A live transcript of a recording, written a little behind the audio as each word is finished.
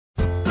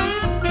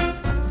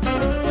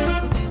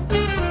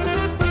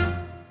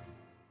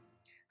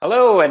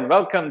Hello and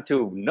welcome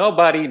to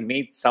Nobody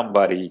Meets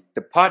Somebody,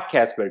 the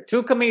podcast where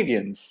two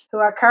comedians who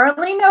are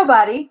currently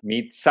nobody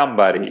meet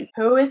somebody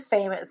who is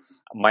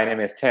famous. My name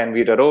is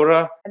Tanveer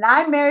Arora. And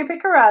I'm Mary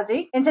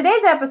Picarazzi. In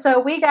today's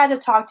episode, we got to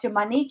talk to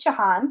Maneet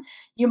Chauhan.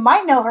 You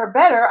might know her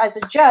better as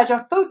a judge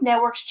on Food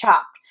Network's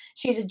Chopped.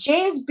 She's a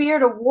James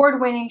Beard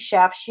award-winning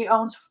chef. She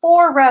owns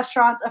 4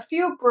 restaurants, a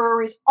few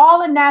breweries,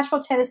 all in Nashville,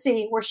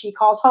 Tennessee, where she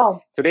calls home.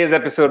 Today's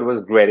episode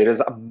was great. It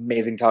was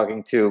amazing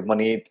talking to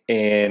Maneet,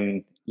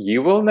 and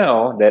you will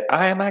know that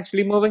I am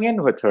actually moving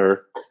in with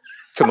her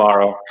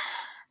tomorrow.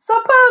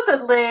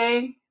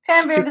 Supposedly,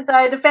 Tanveer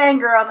decided to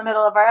fangirl in the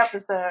middle of our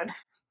episode.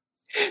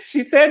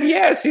 She said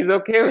yes, she's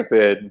okay with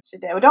it. She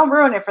did. Well, don't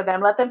ruin it for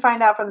them. Let them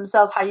find out for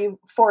themselves how you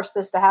forced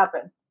this to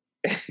happen.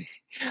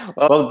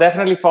 Well,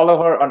 definitely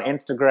follow her on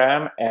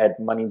Instagram at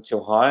Maneet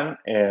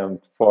Chauhan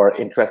for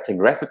interesting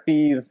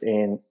recipes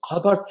and all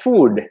about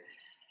food.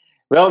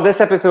 Well,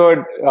 this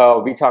episode,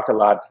 we talked a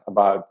lot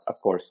about, of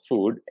course,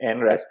 food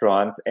and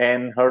restaurants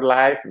and her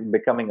life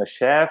becoming a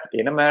chef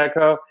in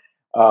America.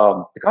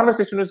 The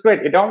conversation was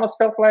great. It almost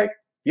felt like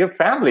your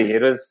family.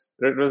 It was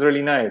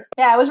really nice.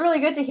 Yeah, it was really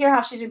good to hear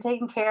how she's been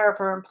taking care of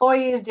her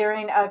employees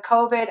during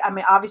COVID. I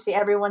mean, obviously,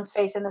 everyone's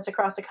facing this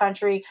across the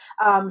country.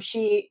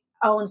 She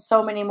owns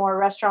so many more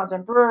restaurants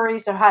and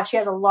breweries, so she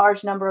has a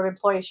large number of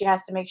employees she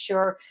has to make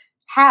sure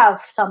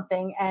have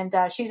something, and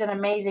she's an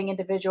amazing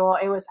individual.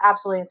 It was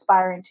absolutely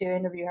inspiring to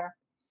interview her.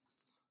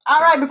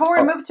 All right, before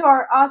we move to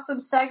our awesome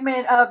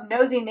segment of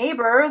Nosy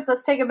Neighbors,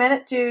 let's take a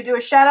minute to do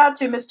a shout out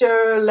to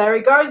Mr.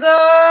 Larry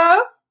Garza.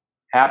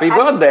 Happy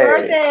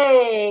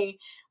birthday!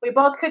 We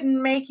both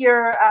couldn't make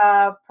your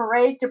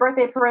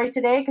birthday parade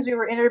today because we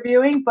were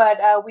interviewing, but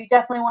we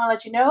definitely want to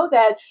let you know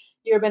that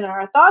you've been in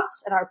our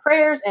thoughts and our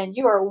prayers, and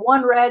you are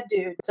one rad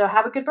dude. So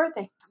have a good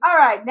birthday. All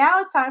right, now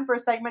it's time for a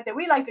segment that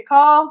we like to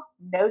call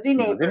Nosy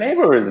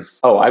Neighbors.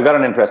 Oh, I've got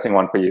an interesting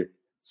one for you.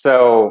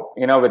 So,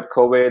 with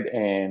COVID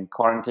and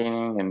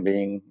quarantining and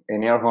being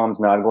in your homes,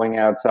 not going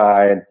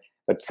outside,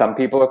 but some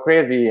people are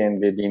crazy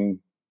and they've been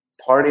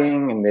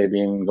partying and they've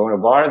been going to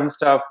bars and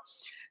stuff.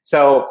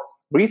 So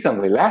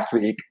recently, last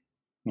week,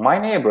 my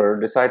neighbor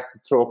decides to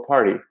throw a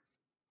party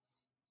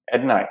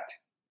at night.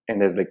 And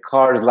there's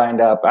cars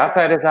lined up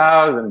outside his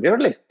house, and they were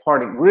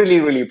partying, really,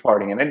 really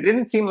partying. And it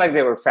didn't seem like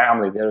they were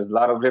family. There was a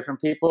lot of different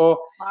people.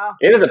 Wow.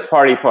 It was a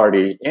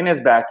party in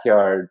his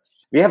backyard.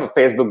 We have a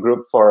Facebook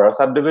group for our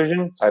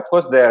subdivision. So I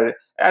post there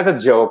as a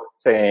joke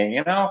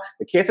saying,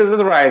 the cases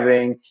are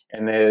rising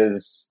and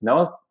there's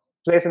no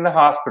place in the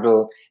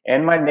hospital.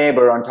 And my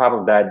neighbor on top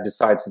of that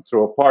decides to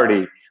throw a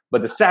party.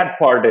 But the sad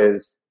part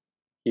is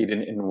he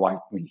didn't invite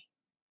me.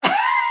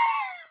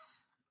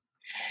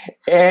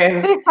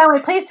 And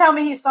please tell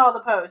me he saw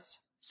the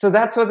post. So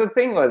that's what the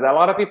thing was. A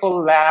lot of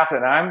people laughed,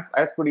 and I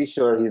was pretty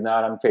sure he's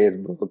not on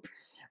Facebook.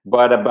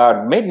 But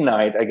about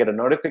midnight, I get a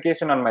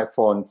notification on my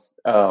phone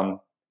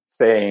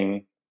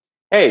saying,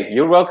 "Hey,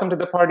 you're welcome to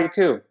the party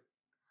too."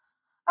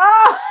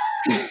 Oh!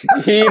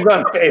 He's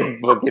on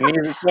Facebook,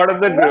 and he's part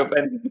of the group,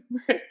 and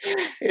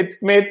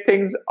it's made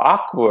things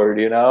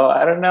awkward.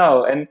 I don't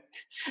know. And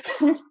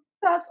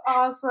that's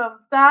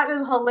awesome. That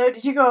is hilarious.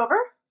 Did you go over?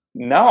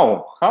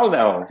 No, hell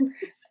no.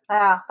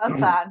 Yeah, that's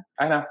sad.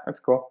 I know. That's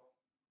cool.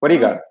 What do you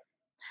got?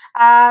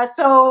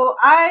 So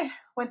I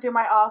went through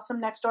my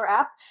awesome Nextdoor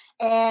app,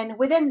 and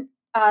within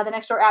the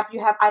Nextdoor app,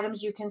 you have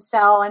items you can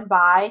sell and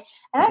buy.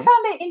 And I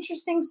found an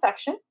interesting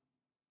section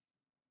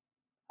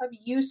of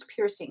used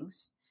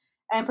piercings,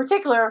 and in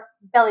particular,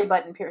 belly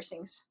button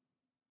piercings.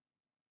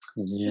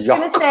 Just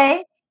going to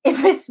say,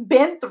 if it's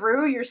been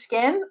through your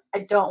skin, I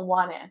don't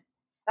want it.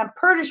 I'm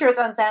pretty sure it's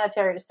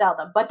unsanitary to sell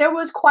them, but there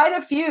was quite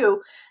a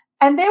few.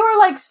 And they were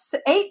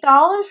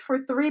 $8 for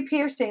 3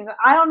 piercings.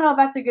 I don't know if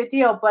that's a good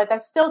deal, but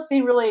that still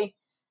seemed really...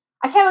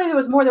 I can't believe there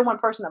was more than one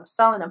person that was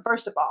selling them,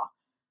 first of all.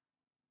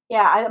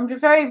 Yeah, I'm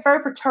just very,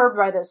 very perturbed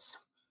by this.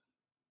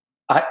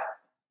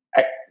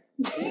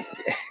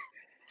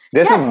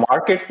 There's a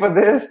market for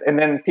this, and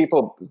then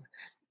people...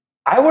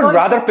 I would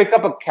rather pick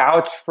up a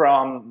couch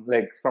from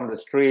the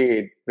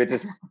street, which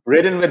is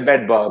ridden with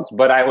bed bugs,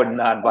 but I would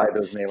not buy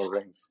those nail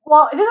rings.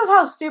 Well, this is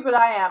how stupid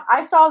I am.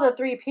 I saw the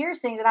 3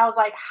 piercings, and I was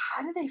like,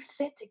 how do they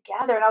fit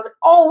together? And I was like,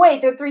 oh,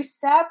 wait, they're 3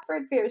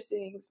 separate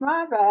piercings.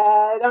 My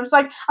bad. I'm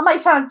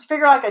trying to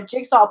figure out a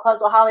jigsaw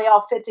puzzle, how they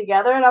all fit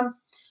together. And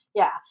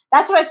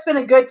that's what I spent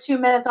a good 2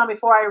 minutes on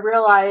before I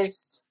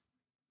realized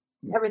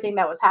everything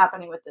that was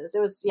happening with this.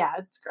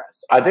 It's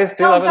gross. Are they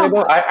still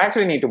available? I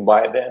actually need to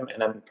buy them and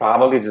then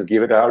probably just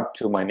give it out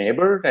to my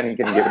neighbor, and he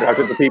can give it out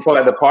to the people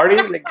at the party.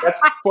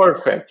 That's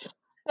perfect.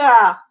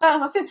 Yeah,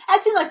 that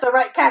seems like the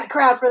right kind of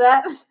crowd for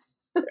that.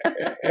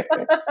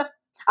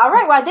 All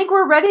right, well, I think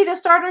we're ready to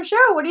start our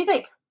show. What do you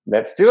think?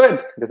 Let's do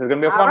it. This is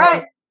going to be a fun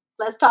one.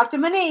 Let's talk to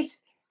Maneet.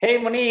 Hey,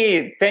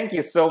 Maneet, thank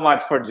you so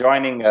much for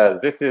joining us.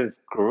 This is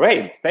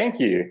great. Thank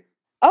you.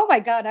 Oh my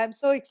God, I'm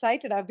so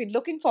excited. I've been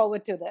looking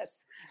forward to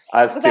this.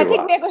 Us Because I too.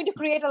 think we're going to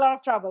create a lot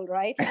of trouble,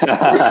 right?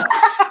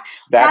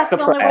 That's the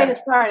only way to plan.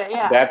 start it.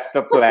 Yeah. That's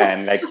the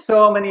plan. Like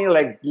so many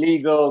like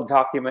legal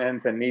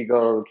documents and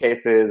legal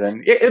cases,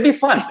 and it'll be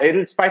fun.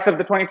 It'll spice up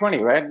the 2020,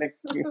 right? Like,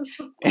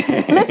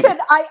 Listen,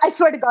 I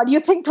swear to God,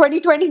 you think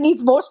 2020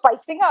 needs more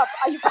spicing up?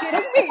 Are you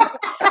kidding me?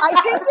 I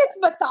think it's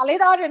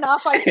masaledar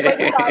enough. I swear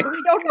to God,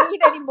 we don't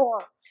need any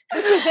more.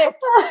 This is it.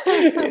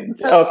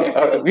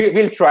 Okay,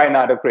 we'll try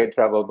not to create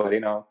trouble, but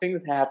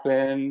things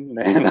happen.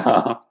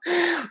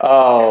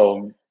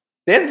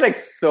 There's like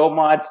so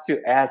much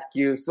to ask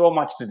you, so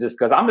much to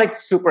discuss. I'm like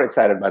super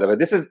excited. By the way,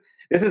 this is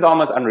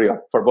almost unreal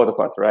for both of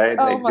us, right?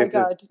 Oh like my this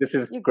God. is this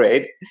is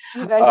great.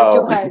 You guys are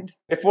too kind.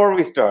 Before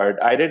we start,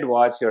 I did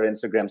watch your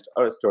Instagram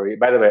story.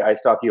 By the way, I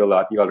stalk you a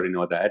lot. You already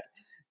know that.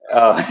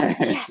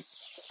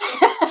 Yes,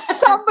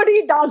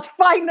 somebody does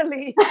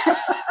finally.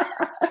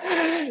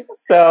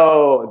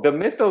 So the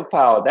misal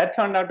pav, that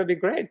turned out to be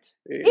great.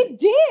 It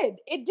did.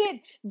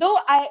 Though,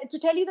 to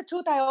tell you the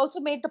truth, I also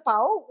made the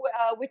pav,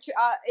 which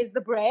is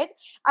the bread,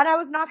 and I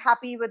was not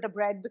happy with the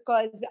bread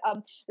because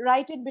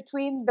right in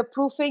between the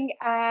proofing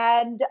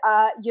and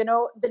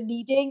the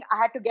kneading, I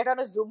had to get on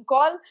a Zoom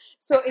call,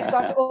 so it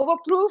got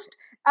overproofed.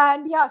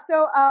 And yeah,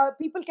 so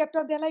people kept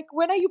on. They're like,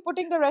 "When are you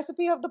putting the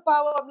recipe of the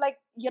pav?" I'm like,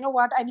 you know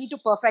what? I need to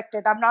perfect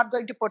it. I'm not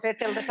going to put it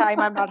till the time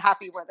I'm not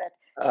happy with it.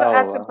 So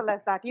as simple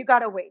as that. You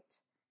gotta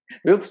wait.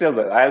 I'll still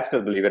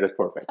believe it is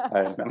perfect.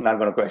 I'm not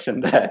going to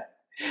question that.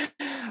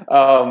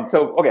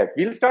 So, okay,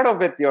 we'll start off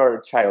with your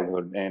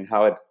childhood and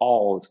how it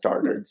all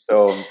started.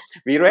 So,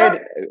 we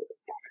read.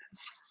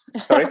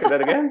 Sorry, say that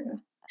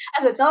again.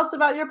 Tell us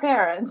about your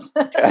parents.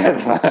 You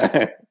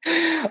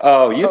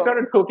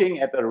started cooking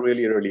at a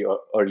really, really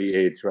early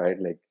age,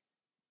 right? Like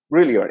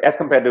really early, as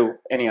compared to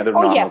any other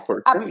normal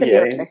person.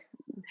 Absolutely.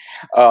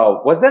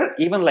 Was there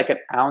even like an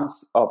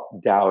ounce of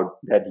doubt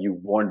that you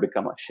won't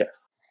become a chef?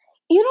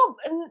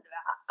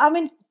 I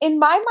mean, in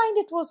my mind,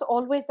 it was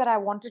always that I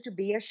wanted to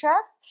be a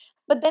chef.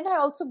 But then I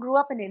also grew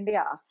up in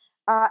India.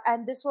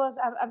 And this was,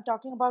 I'm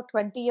talking about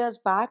 20 years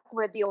back,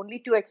 where the only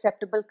two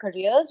acceptable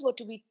careers were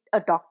to be a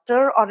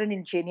doctor or an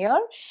engineer.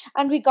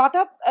 And we got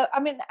up, I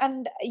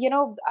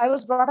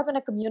was brought up in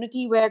a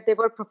community where they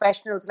were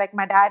professionals. Like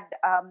my dad,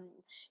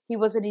 he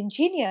was an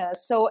engineer.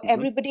 So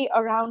everybody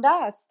around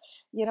us,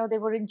 they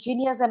were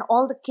engineers, and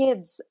all the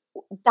kids,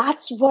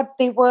 that's what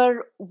they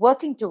were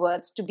working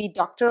towards, to be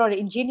doctor or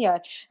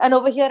engineer. And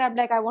over here, I'm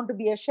like, I want to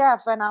be a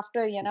chef. And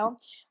after,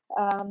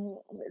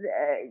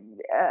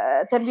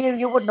 Tanvir,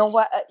 you would know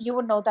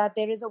that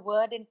there is a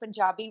word in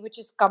Punjabi which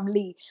is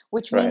kamli,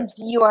 which means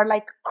you are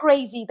like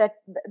crazy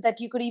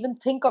that you could even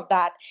think of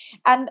that,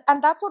 and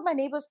that's what my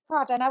neighbors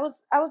thought. And I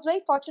was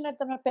very fortunate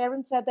that my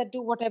parents said that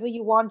do whatever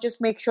you want,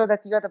 just make sure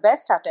that you're the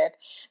best at it.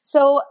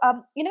 So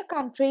in a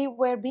country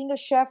where being a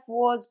chef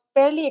was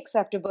barely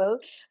acceptable,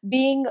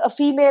 being a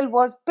female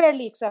was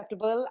barely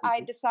acceptable,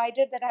 I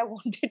decided that I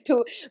wanted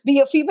to be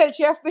a female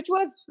chef, which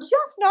was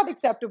just not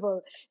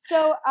acceptable.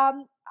 So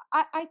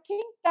I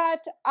think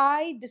that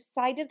I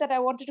decided that I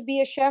wanted to be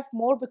a chef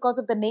more because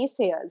of the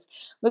naysayers,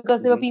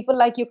 because there were people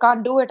like, you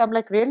can't do it. I'm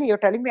like, really? You're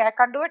telling me I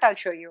can't do it? I'll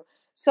show you.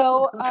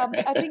 So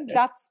I think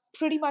that's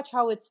pretty much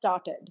how it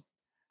started.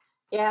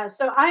 Yeah,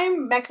 so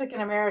I'm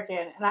Mexican American,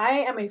 and I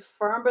am a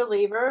firm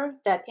believer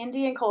that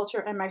Indian culture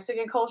and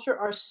Mexican culture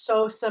are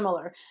so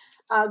similar.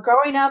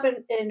 Growing up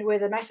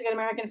with a Mexican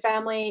American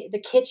family, the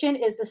kitchen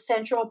is the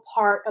central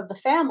part of the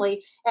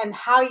family, and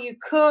how you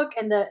cook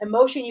and the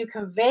emotion you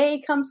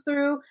convey comes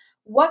through.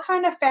 What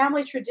kind of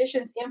family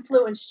traditions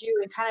influenced you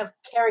and kind of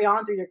carry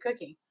on through your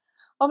cooking?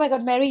 Oh my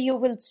God, Mary, you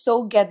will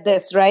so get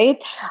this,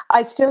 right?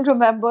 I still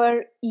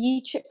remember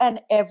each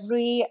and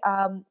every,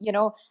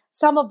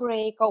 summer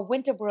break or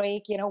winter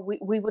break,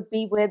 we would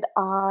be with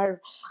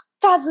our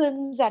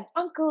cousins and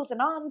uncles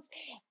and aunts,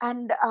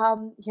 and,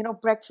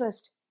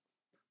 breakfast.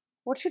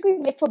 What should we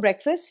make for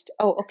breakfast?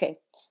 Oh, okay.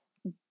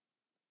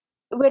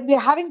 When we're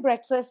having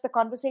breakfast, the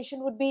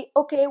conversation would be,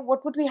 okay,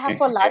 what would we have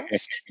for lunch?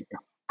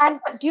 And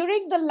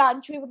during the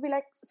lunch, we would be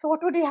like, so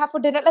what would we have for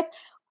dinner? Like,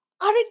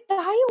 our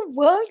entire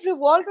world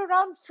revolved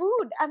around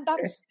food. And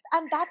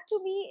that to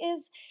me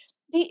is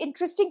the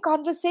interesting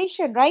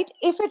conversation, right?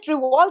 If it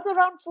revolves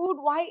around food,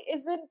 why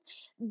isn't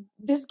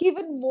this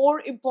given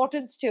more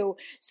importance to?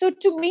 So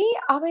to me,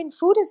 I mean,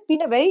 food has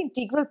been a very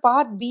integral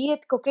part, be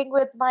it cooking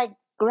with my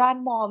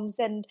grandmoms,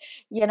 and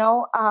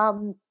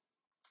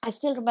I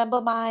still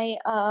remember my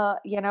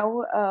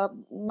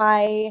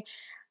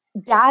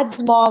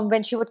dad's mom,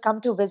 when she would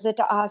come to visit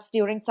us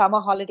during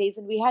summer holidays,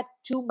 and we had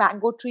 2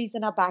 mango trees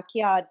in our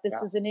backyard. This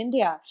is in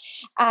India.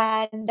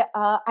 And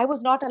I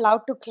was not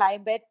allowed to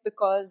climb it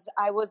because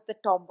I was the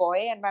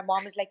tomboy, and my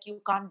mom is like,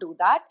 you can't do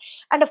that.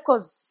 And of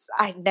course,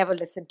 I never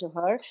listened to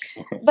her.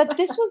 But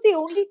this was the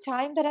only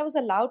time that I was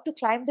allowed to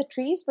climb the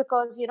trees,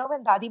 because,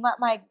 when Dadima,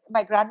 my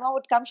grandma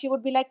would come, she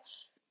would be like,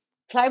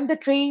 climb the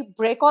tree,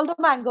 break all the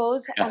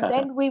mangoes, and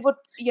then we would,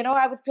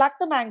 I would pluck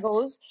the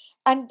mangoes.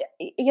 And,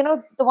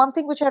 the one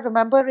thing which I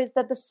remember is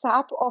that the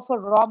sap of a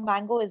raw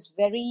mango is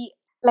very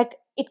like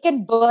it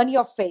can burn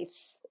your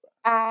face.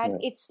 And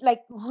Right. it's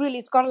like really,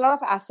 it's got a lot of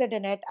acid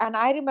in it. And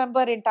I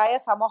remember entire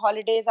summer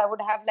holidays, I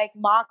would have like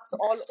marks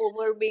all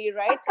over me,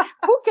 right?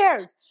 Who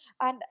cares?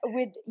 And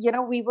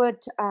we would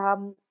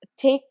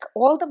take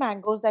all the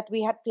mangoes that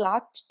we had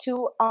plucked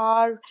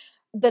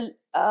the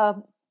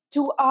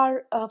to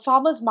our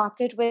farmers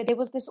market, where there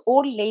was this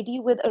old lady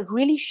with a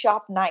really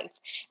sharp knife.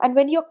 And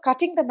when you're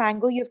cutting the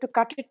mango, you have to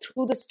cut it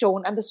through the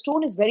stone, and the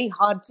stone is very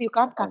hard, so you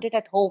can't cut it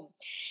at home.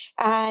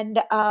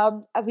 And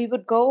we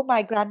would go,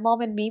 my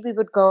grandmom and me, we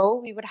would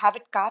have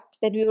it cut,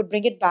 then we would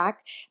bring it back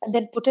and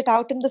then put it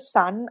out in the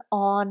sun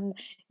on,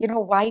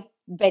 white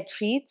bed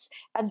sheets,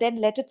 and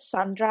then let it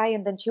sun dry.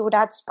 And then she would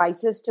add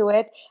spices to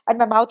it. And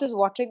my mouth is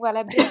watering while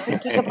I'm just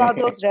thinking about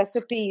those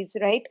recipes,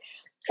 right?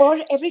 Or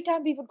every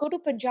time we would go to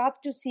Punjab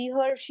to see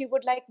her, she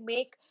would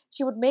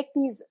make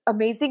these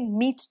amazing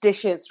meat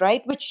dishes,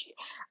 right? Which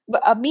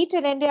meat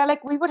in India,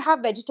 like we would have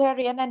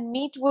vegetarian, and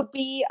meat would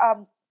be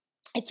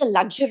it's a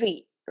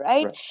luxury,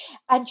 right? Right.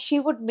 And she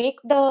would make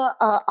the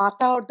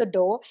atta or the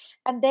dough,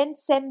 and then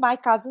send my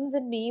cousins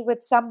and me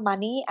with some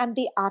money and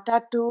the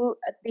atta to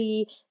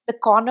the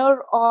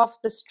corner of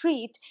the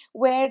street,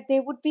 where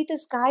there would be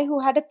this guy who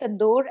had a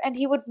tandoor, and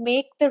he would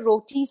make the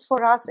rotis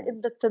for us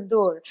in the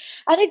tandoor.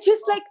 And it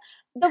just like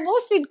the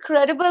most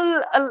incredible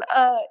I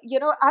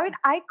mean,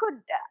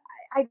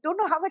 I don't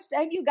know how much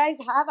time you guys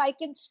have. I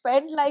can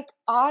spend like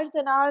hours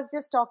and hours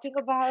just talking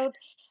about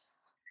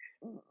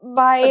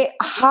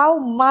how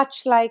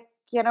much, like,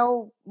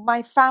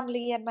 my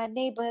family and my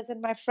neighbors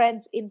and my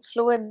friends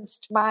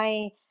influenced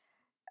my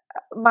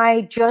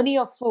journey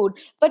of food.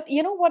 But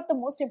you know what the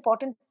most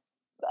important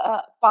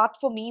part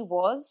for me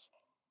was?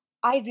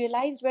 I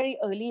realized very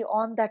early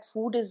on that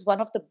food is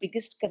one of the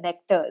biggest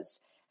connectors,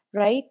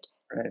 right?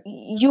 Right.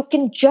 You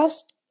can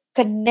just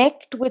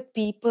connect with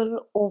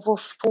people over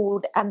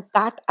food. And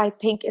that, I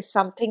think, is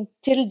something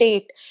till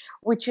date,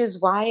 which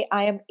is why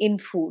I am in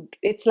food.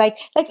 It's like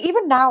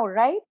even now,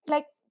 right?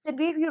 Like the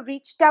way you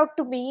reached out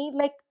to me,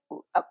 like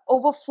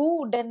over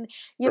food, and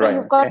you've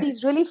Right. got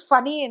these really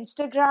funny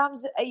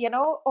Instagrams,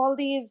 all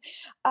these,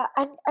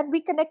 and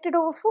we connected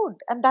over food.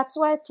 And that's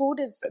why food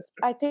is,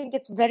 I think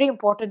it's very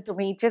important to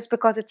me, just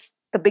because it's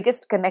the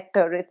biggest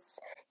connector.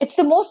 It's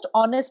the most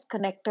honest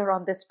connector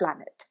on this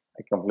planet.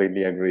 I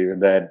completely agree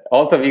with that.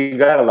 Also, we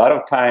got a lot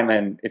of time,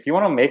 and if you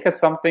want to make us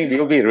something,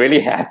 we'll be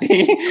really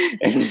happy.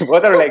 And we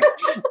both are like,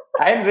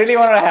 I really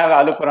want to have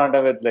aloo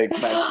paratha with like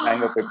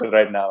mango pickle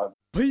right now.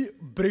 भाई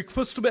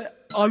breakfast में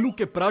आलू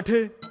के पराठे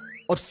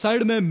और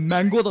side में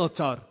mango का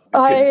अचार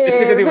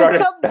Basically brought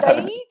With it some down.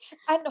 dahi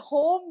and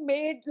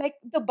homemade, like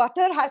the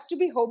butter has to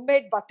be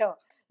homemade butter.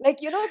 Like,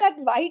 that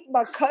white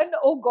makhan,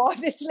 oh God,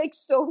 it's like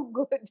so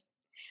good.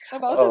 My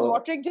mouth is Oh.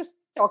 watering just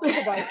talking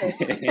about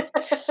it.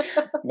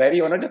 Mary,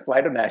 you want to just fly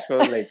to Nashville?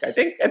 Like, I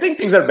think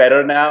things are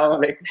better now.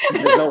 Like,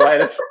 there's no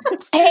virus.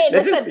 Hey,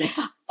 Let's just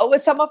listen.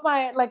 With some of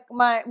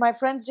my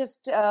friends,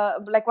 just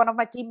like one of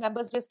my team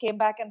members just came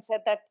back and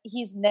said that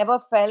he's never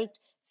felt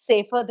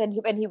safer than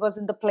when he was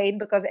in the plane,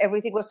 because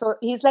everything was so.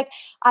 He's like,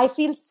 I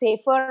feel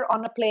safer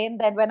on a plane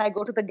than when I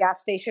go to the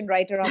gas station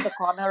right around the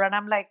corner. And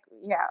I'm like,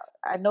 yeah,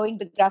 knowing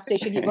the gas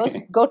station you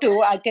go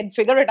to, I can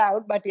figure it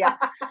out. But yeah.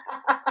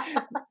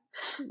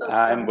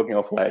 I'm booking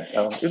a flight.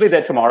 You'll be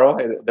there tomorrow.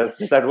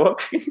 Does that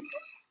work?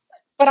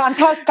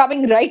 Parantha's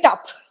coming right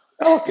up.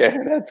 Okay,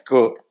 that's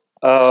cool.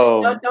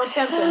 Don't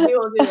tempt him. He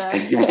will do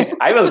that.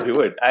 I will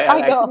do it.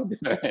 I know.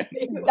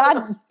 Actually do it.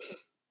 Done.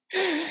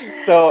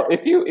 So,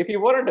 if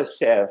you weren't a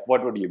chef,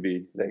 what would you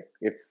be? Like,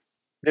 if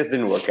this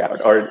didn't work out,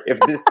 or if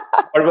this,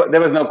 or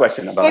there was no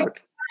question about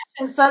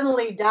And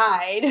suddenly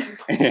died.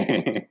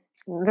 it.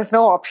 There's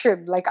no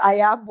option. Like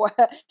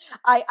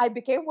I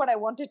became what I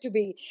wanted to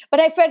be. But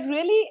if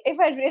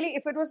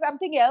it was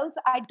something else,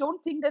 I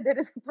don't think that there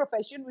is a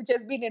profession which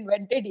has been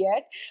invented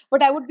yet.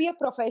 But I would be a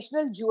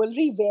professional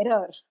jewelry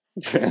wearer,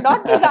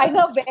 not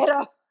designer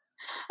wearer.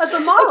 As a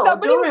model,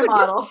 somebody who jewelry could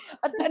just- model.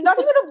 Not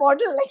even a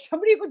model, like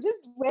somebody who could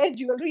just wear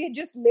jewelry and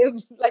just live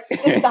like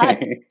in that,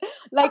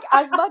 like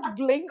as much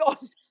bling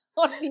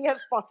on me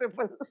as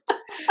possible.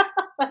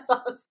 That's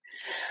awesome.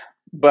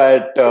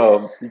 But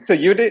so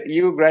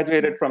you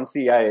graduated from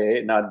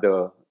CIA, not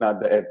the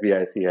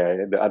FBI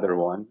CIA, the other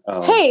one.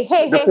 Hey,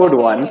 the food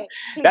one. hey.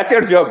 That's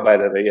your joke, by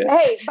the way. Yes.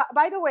 Hey,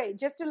 by the way,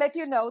 just to let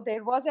you know,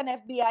 there was an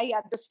FBI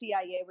at the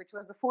CIA, which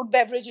was the Food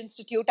Beverage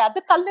Institute at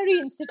the Culinary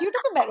Institute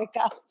of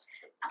America.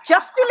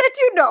 Just to let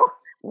you know.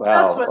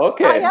 Wow. what-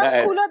 Okay. I am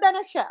Nice. cooler than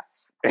a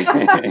chef.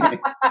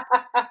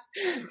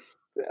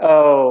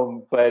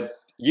 But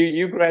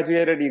you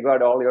graduated, you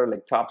got all your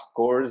like top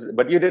scores,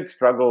 but you did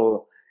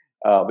struggle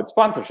with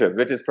sponsorship,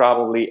 which is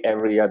probably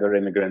every other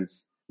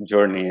immigrant's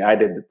journey. I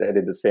did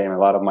the same. A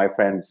lot of my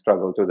friends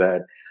struggled to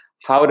that.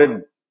 How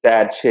did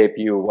that shape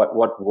you? What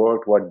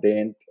worked? What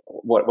didn't?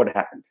 What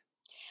happened?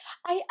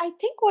 I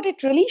think what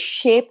it really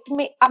shaped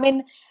me, I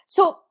mean,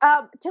 so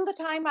till the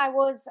time I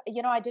was,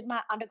 I did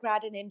my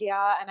undergrad in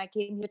India and I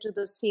came here to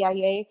the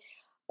CIA,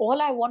 all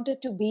I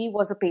wanted to be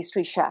was a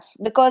pastry chef.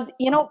 Because,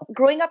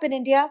 growing up in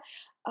India,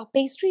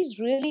 pastries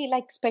really,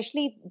 like,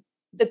 especially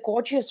the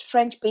gorgeous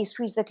French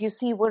pastries that you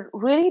see were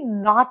really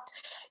not,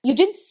 you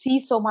didn't see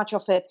so much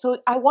of it. So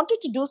I wanted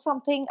to do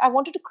something, I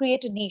wanted to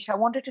create a niche. I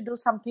wanted to do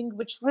something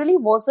which really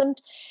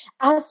wasn't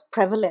as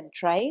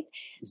prevalent, right?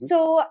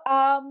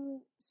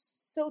 Mhm.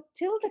 So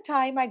till the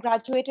time I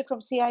graduated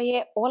from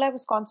CIA, all I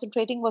was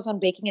concentrating was on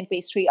baking and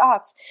pastry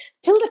arts.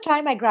 Till the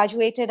time I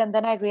graduated, and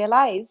then I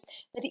realized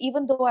that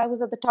even though I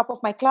was at the top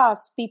of my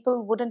class,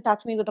 people wouldn't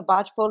touch me with a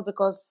barge pole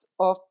because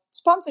of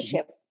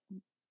sponsorship.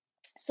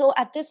 So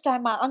at this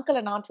time, my uncle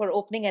and aunt were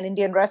opening an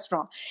Indian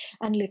restaurant.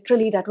 And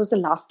literally, that was the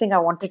last thing I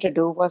wanted to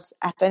do was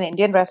at an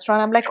Indian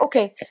restaurant. I'm like,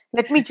 okay,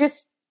 let me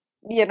just,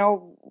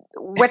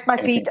 wet my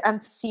feet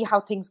and see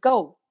how things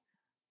go.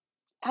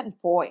 And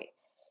boy,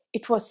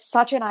 it was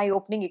such an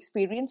eye-opening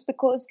experience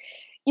because,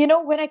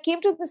 when I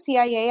came to the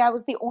CIA, I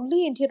was the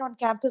only Indian on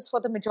campus for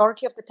the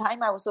majority of the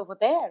time I was over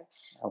there.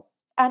 Wow.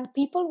 And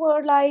people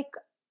were like,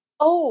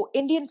 oh,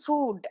 Indian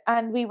food.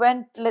 And we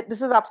went,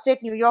 this is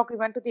upstate New York. We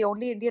went to the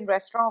only Indian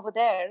restaurant over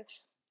there,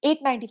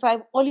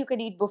 $8.95, all you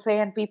can eat buffet.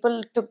 And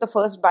people took the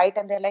first bite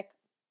and they're like,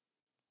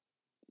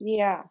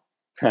 yeah,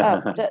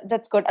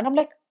 that's good. And I'm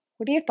like,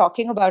 what are you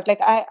talking about?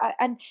 Like,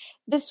 and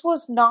this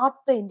was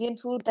not the Indian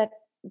food that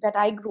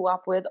I grew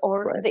up with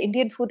or Right. the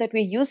Indian food that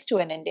we're used to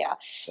in India.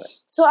 Right.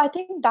 So I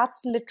think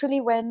that's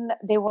literally when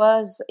there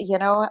was,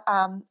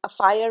 a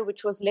fire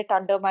which was lit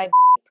under my.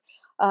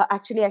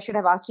 Actually, I should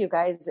have asked you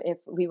guys if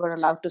we were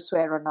allowed to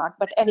swear or not.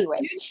 But anyway,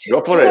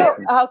 Go for so it.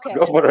 okay,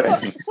 Go for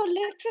it. so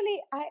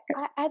literally,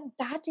 I and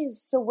that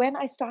is so when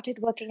I started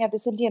working at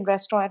this Indian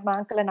restaurant at my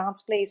uncle and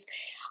aunt's place,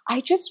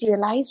 I just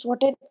realized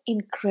what an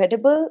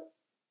incredible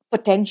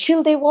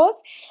potential there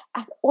was,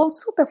 and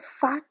also the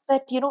fact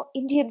that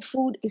Indian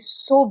food is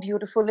so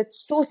beautiful, it's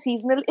so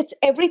seasonal, it's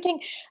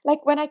everything.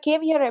 Like when I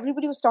came here,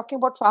 everybody was talking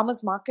about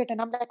farmers market,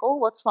 and I'm like, oh,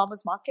 what's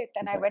farmers market?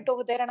 And I went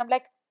over there and I'm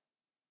like,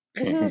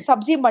 this is a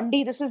sabzi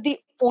mandi. This is the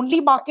only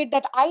market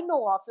that I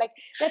know of. Like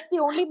that's the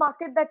only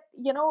market that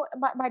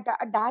my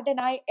dad and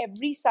I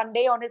every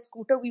Sunday on his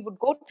scooter we would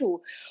go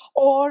to.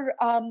 Or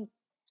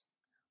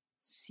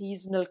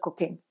seasonal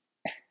cooking.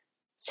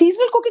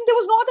 Seasonal cooking, there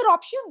was no other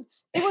option.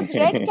 There was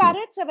red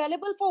carrots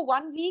available for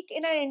 1 week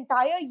in an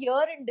entire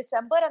year in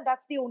December, and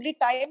that's the only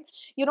time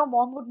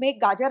mom would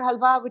make gajar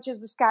halwa, which is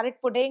this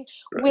carrot pudding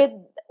Right.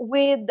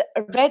 with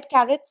red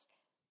carrots.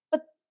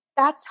 But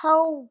that's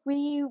how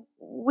we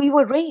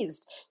were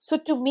raised. So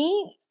to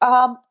me,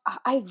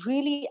 I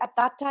really at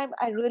that time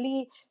I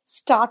really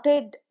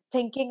started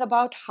thinking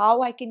about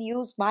how I can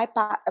use my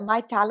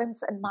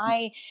talents and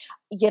my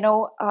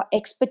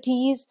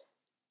expertise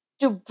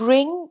to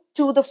bring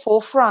to the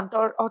forefront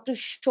or to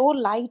show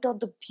light on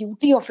the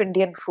beauty of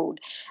Indian food.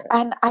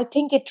 And I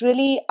think it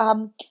really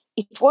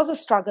it was a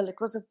struggle. It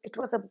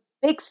was a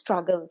big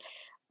struggle.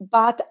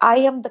 But I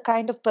am the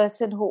kind of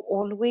person who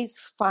always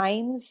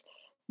finds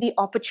the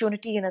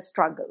opportunity in a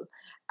struggle.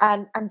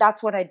 And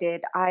that's what I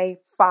did. I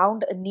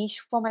found a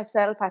niche for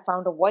myself. I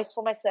found a voice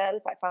for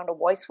myself. I found a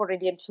voice for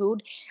Indian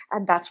food.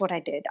 And that's what I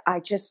did. I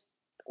just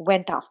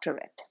went after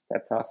it.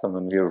 That's awesome.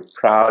 And we're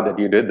proud that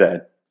you did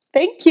that.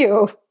 Thank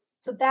you.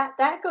 So that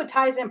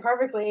ties in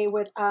perfectly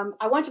with.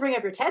 I want to bring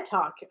up your TED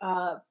Talk.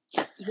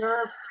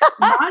 Your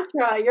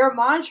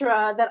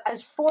mantra that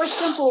has 4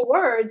 simple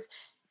words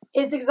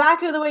is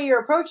exactly the way you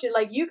approach it.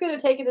 Like you could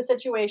have taken the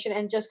situation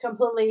and just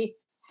completely,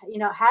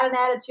 had an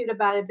attitude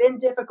about it, been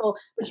difficult,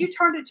 but you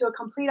turned it to a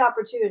complete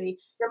opportunity.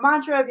 Your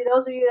mantra,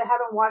 those of you that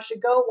haven't watched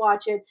it, go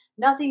watch it.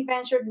 Nothing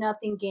ventured,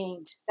 nothing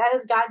gained. That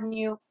has gotten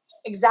you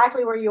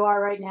exactly where you are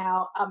right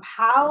now.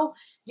 How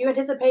do you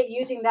anticipate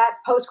using that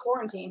post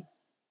quarantine?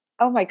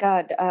 Oh my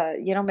God.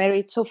 Mary,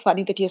 it's so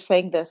funny that you're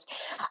saying this.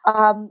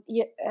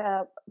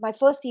 My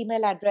first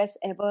email address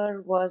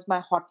ever was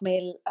my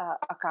Hotmail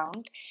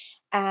account.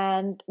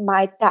 And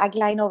my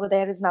tagline over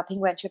there is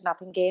nothing ventured,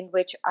 nothing gained,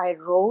 which I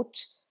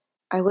wrote,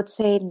 I would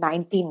say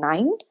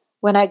 99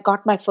 when I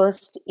got my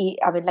first,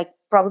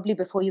 probably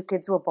before you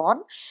kids were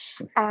born.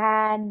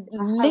 And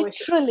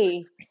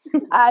literally,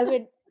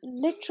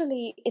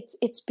 literally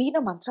it's been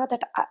a mantra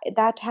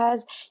that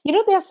has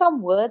there are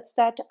some words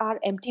that are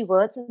empty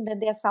words, and then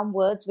there are some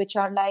words which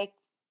are like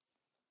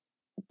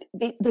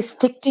they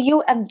stick to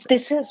you, and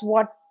this is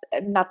what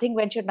nothing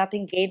ventured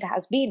nothing gained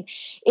has been.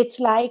 It's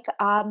like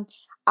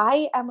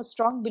I am a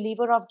strong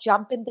believer of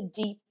jump in the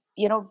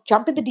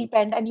deep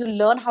end and you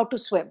learn how to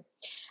swim,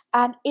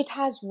 and it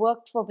has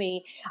worked for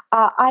me.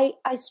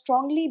 I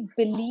strongly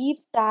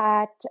believe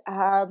that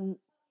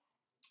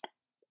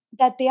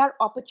that there are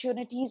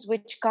opportunities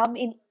which come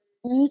in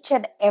each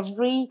and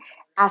every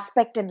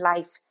aspect in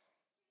life.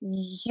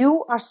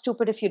 You are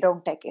stupid if you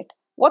don't take it.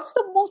 What's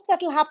the most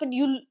that'll happen?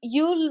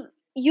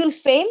 You'll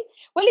fail.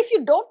 Well, if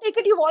you don't take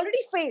it, you've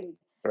already failed.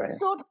 Right.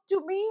 So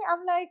to me,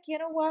 I'm like, you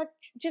know what?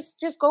 Just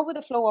go with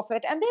the flow of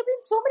it. And there have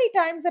been so many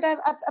times that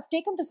I've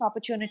taken this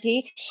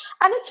opportunity,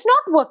 and it's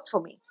not worked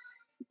for me.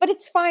 But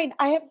it's fine.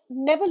 I have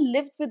never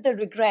lived with the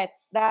regret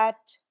that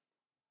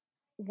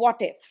what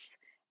if.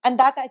 And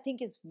that I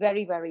think is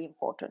very, very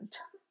important.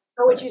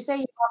 But would you say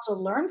you also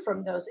learned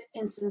from those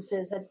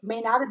instances that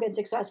may not have been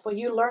successful?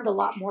 You learned a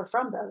lot more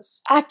from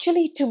those.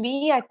 Actually, to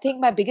me, I think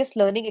my biggest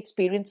learning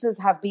experiences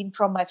have been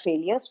from my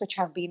failures, which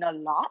have been a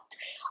lot,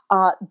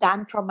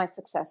 than from my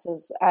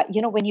successes.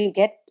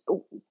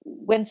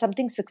 When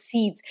something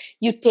succeeds,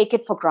 you take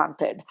it for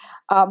granted.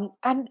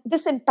 And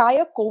this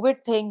entire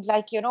COVID thing,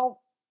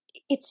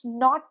 it's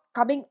not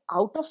coming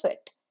out of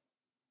it.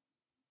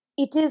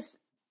 It is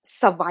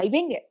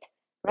surviving it,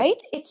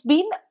 right? It's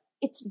been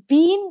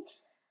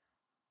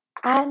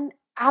an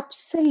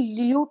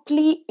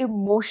absolutely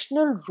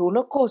emotional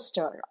roller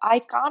coaster. I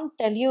can't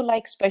tell you,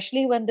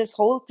 especially when this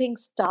whole thing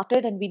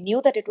started and we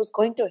knew that it was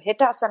going to hit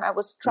us, and I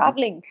was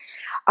traveling.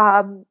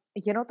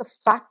 The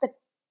fact that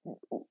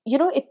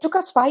it took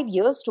us 5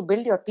 years to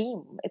build your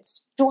team.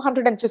 It's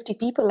 250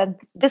 people, and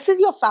this is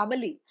your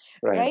family,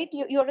 right?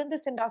 You're in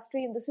this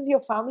industry, and this is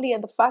your family,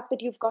 and the fact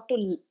that you've got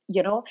to,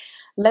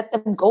 let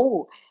them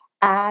go,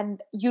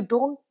 and you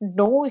don't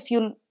know if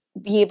you'll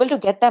be able to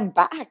get them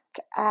back.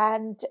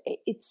 And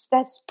it's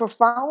this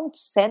profound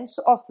sense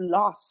of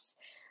loss.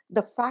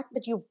 The fact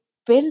that you've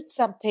built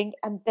something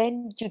and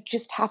then you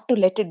just have to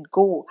let it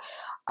go.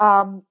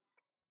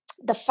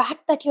 The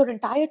fact that your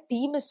entire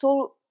team is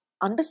so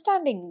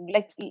understanding,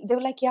 they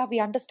were like, yeah, we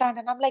understand.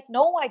 And I'm like,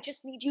 no, I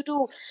just need you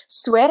to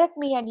swear at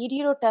me. I need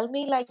you to tell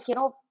me,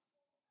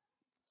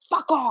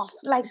 fuck off.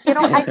 I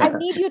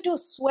need you to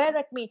swear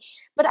at me,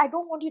 but I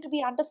don't want you to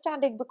be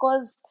understanding,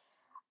 because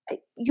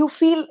you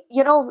feel,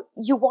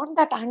 you want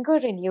that anger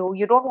in you.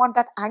 You don't want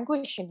that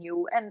anguish in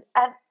you.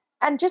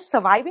 And just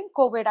surviving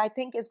COVID, I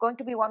think, is going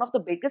to be one of the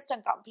biggest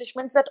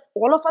accomplishments that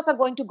all of us are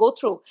going to go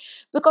through.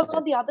 Because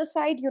on the other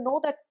side, you know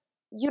that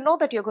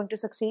you're going to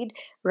succeed.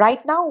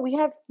 Right now, we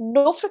have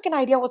no freaking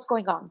idea what's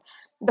going on.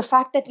 The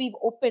fact that we've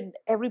opened,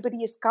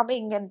 everybody is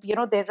coming, and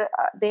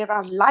there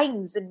are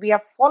lines, and we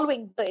are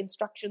following the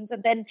instructions,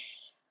 and then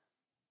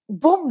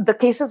boom, the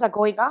cases are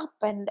going up.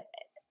 And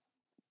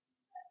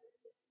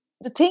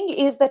the thing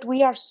is that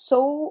we are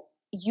so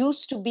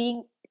used to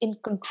being in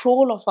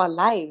control of our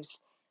lives,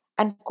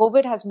 and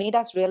COVID has made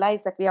us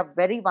realize that we are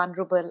very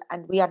vulnerable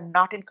and we are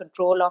not in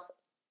control of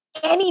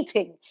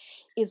anything,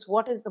 is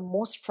what is the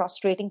most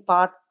frustrating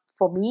part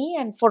for me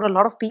and for a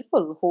lot of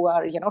people who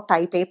are,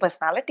 type A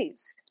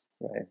personalities.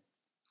 Right.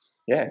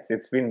 Yeah,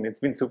 it's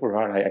been super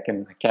hard. I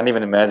can't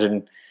even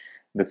imagine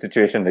the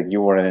situation that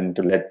you were in,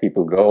 to let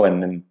people go,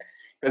 and then,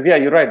 because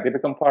you're right, they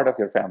become part of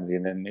your family,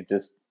 and then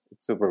it's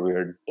super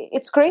weird.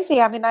 It's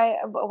crazy. I mean,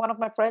 one of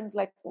my friends,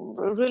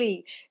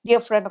 really dear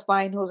friend of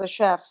mine who's a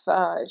chef,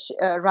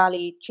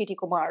 Raleigh Chiti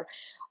Kumar,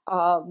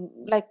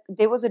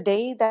 there was a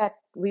day that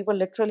we were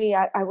literally,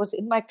 I was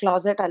in my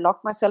closet. I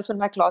locked myself in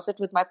my closet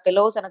with my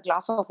pillows and a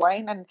glass of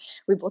wine, and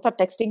we both are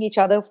texting each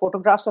other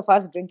photographs of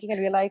us drinking, and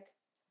we're like,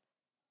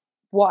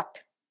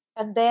 what?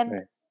 And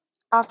then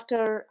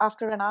after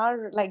an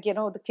hour,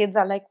 the kids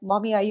are like,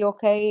 mommy, are you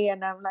okay?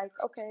 And I'm like,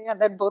 okay.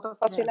 And then both of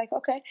us were like,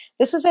 okay,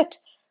 this is it.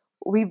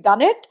 We've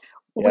done it.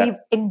 Yeah. We've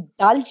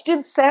indulged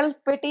in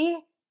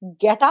self-pity.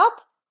 Get up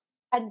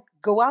and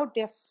go out.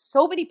 There's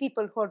so many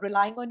people who are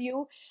relying on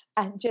you,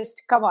 and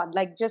just come on,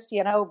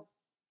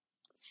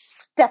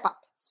 step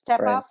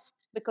up,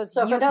 because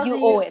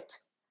you owe it.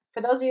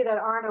 For those of you that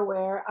aren't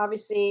aware,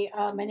 obviously,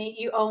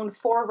 you own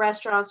 4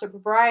 restaurants, a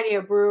variety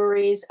of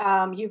breweries.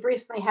 You've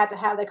recently had to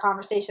have the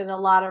conversation a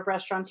lot of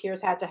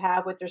restaurateurs had to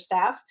have with their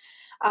staff,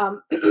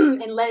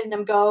 and letting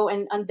them go,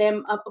 and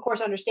them, of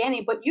course,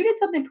 understanding. But you did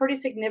something pretty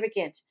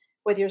significant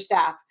with your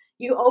staff.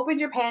 You opened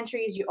your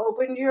pantries, you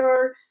opened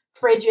your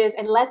fridges,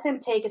 and let them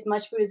take as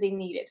much food as they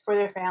needed for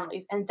their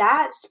families. And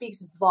that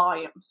speaks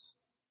volumes.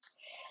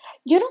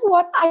 You know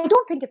what? I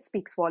don't think it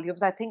speaks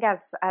volumes. I think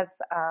as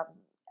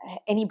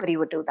anybody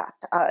would do that.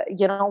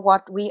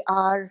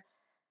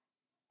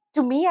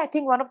 To me, I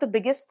think one of the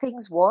biggest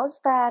things was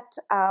that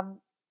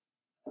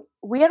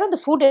we are in the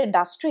food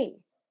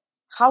industry.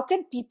 How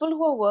can people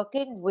who are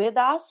working with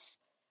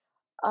us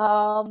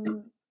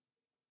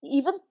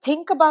even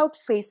think about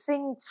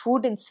facing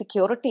food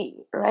insecurity,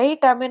 right?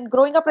 I mean,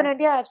 growing up in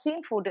India, I've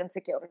seen food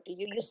insecurity.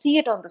 You see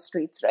it on the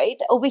streets, right?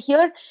 Over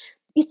here,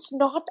 it's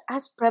not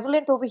as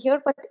prevalent over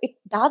here, but it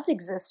does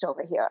exist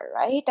over here,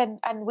 right?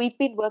 And we've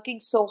been working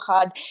so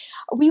hard.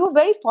 We were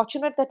very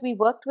fortunate that we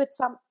worked with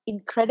some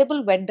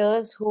incredible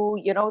vendors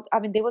who,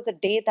 there was a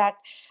day that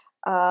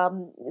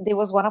there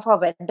was one of our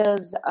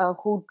vendors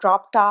who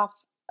dropped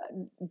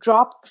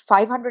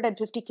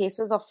 550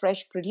 cases of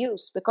fresh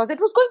produce because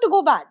it was going to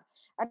go bad.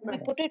 And we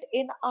put it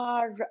in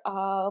our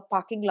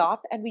parking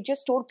lot, and we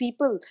just told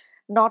people,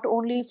 not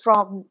only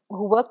from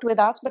who worked with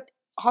us, but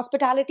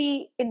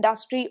hospitality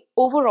industry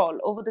overall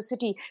over the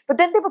city. But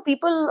then there were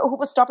people who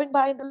were stopping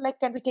by and they're like,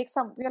 can we take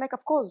some? We're like,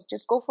 of course,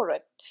 just go for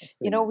it.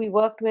 We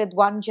worked with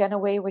One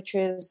Genaway,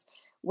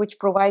 which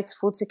provides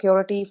food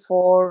security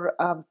for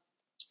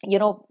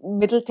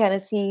Middle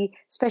Tennessee,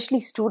 especially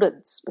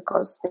students,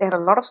 because there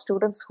are a lot of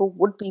students who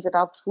would be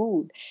without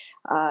food.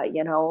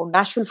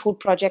 Nashville Food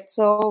Project.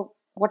 So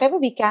whatever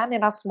we can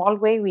in a small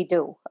way, we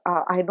do.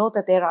 I know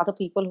that there are other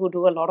people who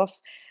do a lot of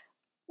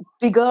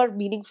bigger,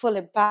 meaningful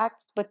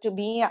impacts. But to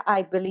me,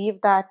 I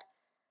believe that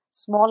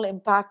small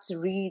impacts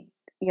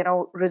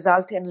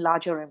result in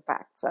larger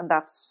impacts, and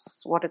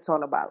that's what it's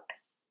all about.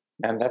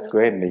 And that's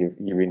great.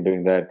 You've been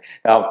doing that.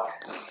 Now,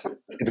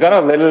 it's got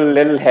a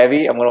little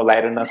heavy. I'm going to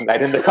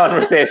lighten the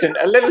conversation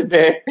a little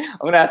bit. I'm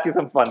going to ask you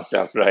some fun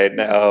stuff, right?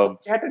 Now,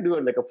 you had to do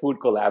like a food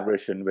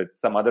collaboration with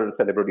some other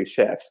celebrity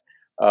chefs.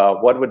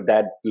 What would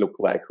that look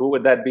like? Who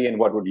would that be, and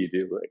what would you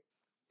do?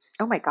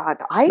 Oh my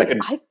God,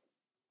 I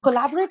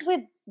collaborate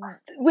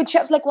with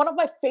chefs. Like, one of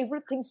my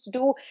favorite things to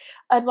do,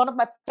 and one of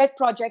my pet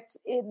projects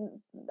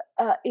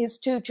is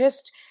to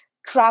just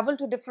travel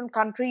to different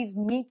countries,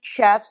 meet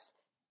chefs,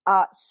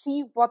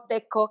 see what they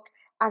cook,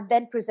 and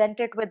then present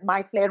it with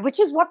my flair, which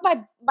is what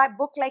my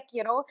book,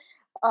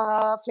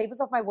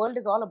 Flavors of My World,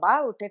 is all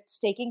about. It's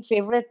taking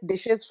favorite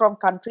dishes from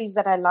countries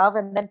that I love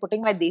and then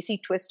putting my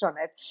desi twist on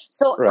it.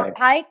 So Right.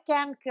 I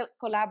can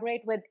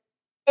collaborate with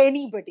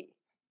anybody,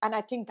 and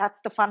I think that's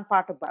the fun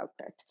part about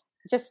it.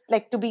 Just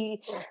like to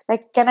be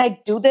like, can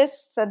I do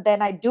this? And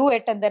then I do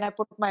it, and then I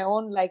put my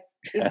own like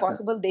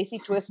impossible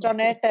desi twist on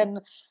it, and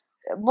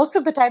most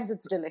of the times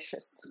it's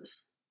delicious.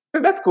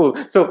 That's cool.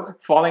 So,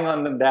 falling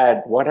on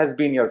that, what has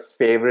been your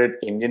favorite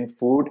Indian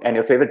food and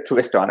your favorite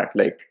twist on it?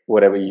 Like,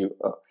 whatever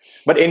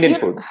but Indian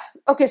food.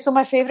 Okay, so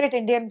my favorite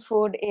Indian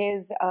food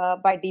is,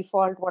 by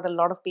default, what a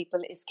lot of people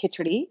is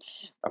khichdi,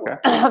 Okay.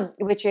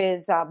 which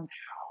is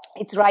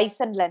it's rice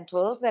and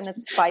lentils, and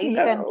it's spiced.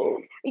 No. And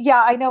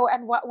yeah, I know.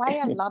 And why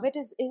I love it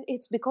is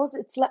it's because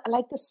it's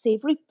like the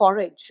savory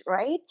porridge,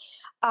 right?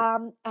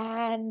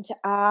 And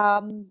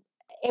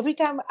every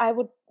time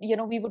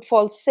we would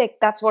fall sick,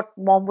 that's what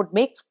mom would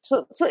make.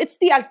 So it's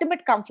the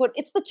ultimate comfort.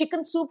 It's the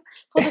chicken soup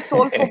for the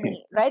soul for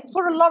me, right?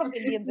 For a lot of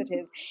Indians it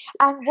is.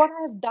 And what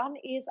I've done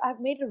is I've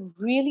made a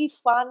really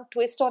fun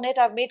twist on it.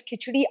 I've made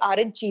khichdi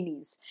orange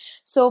chilies.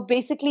 So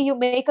basically you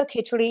make a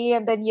khichdi,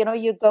 and then,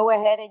 you go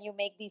ahead and you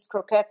make these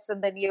croquettes,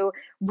 and then you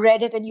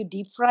bread it and you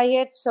deep fry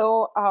it.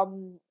 So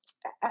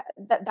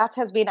that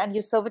has been, and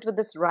you serve it with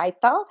this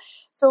raita.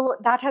 So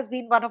that has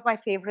been one of my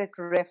favorite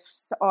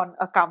riffs on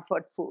a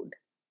comfort food.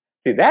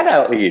 See, that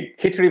I'll eat.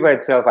 Khichdi by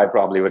itself, I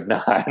probably would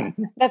not.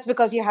 That's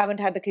because you haven't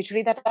had the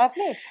khichdi that I've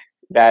made.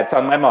 That's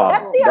on my mom.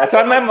 That's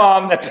on my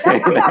mom. That's the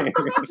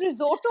ultimate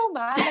risotto,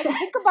 man. Like,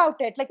 think about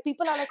it. Like,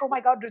 people are like, oh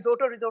my God,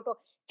 risotto.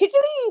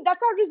 Khichdi,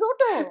 that's our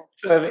risotto.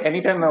 So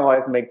anytime my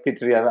wife makes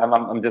khichdi,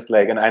 I'm just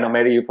like, and I know,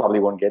 Mary, you probably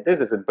won't get this.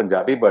 It's in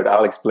Punjabi, but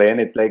I'll explain.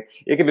 It's like,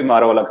 ek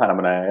bimaro wala khana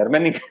banaya.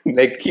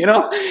 Like,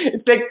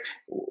 it's like,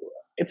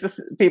 it's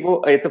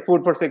a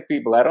food for sick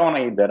people. I don't want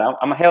to eat that.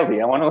 I'm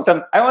healthy. I want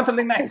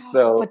something nice.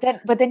 So,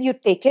 but then you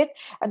take it,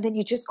 and then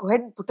you just go ahead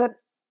and put an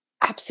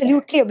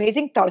absolutely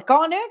amazing tadka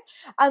on it,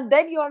 and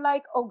then you're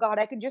like, oh God,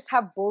 I can just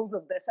have bowls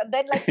of this. And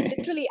then, like,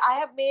 literally, I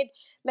have made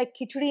like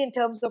khichdi in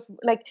terms of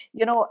like,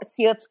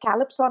 seared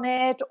scallops on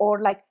it,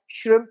 or like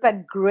shrimp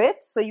and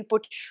grits. So you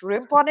put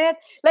shrimp on it.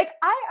 Like,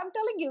 I'm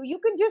telling you, you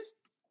can just.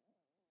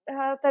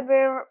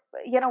 Tanvir,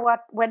 you know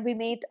what? When we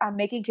meet, I'm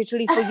making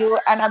khichdi for you,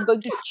 and I'm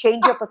going to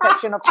change your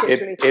perception of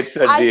khichdi. It's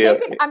a deal.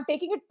 I'm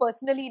taking it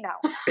personally now.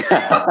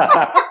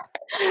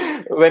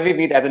 When we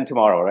meet, as in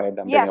tomorrow, right?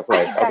 Yes,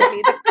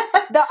 exactly. Okay.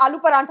 The aloo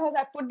paranthas,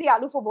 I put the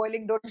aloo for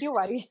boiling. Don't you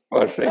worry.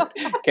 Perfect.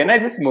 Can I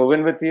just move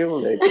in with you?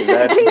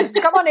 Please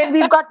come on in.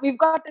 We've got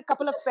a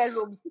couple of spare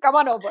rooms. Come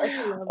on over.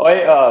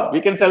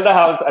 We can sell the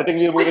house. I think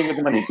we're moving with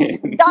the money.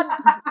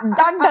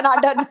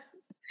 Done.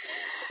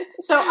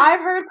 So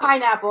I've heard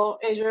pineapple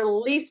is your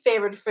least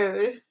favorite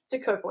food to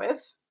cook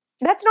with.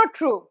 That's not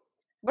true.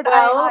 But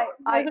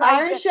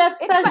Iron Chef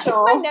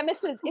special.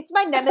 It's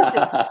my nemesis.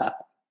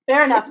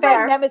 Fair enough. It's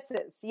my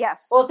nemesis.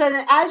 Yes. Well, so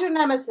then, as your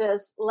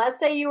nemesis, let's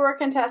say you were a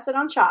contestant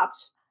on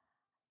Chopped,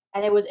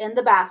 and it was in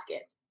the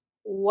basket.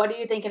 What are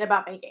you thinking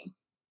about making?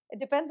 It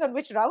depends on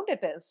which round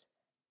it is.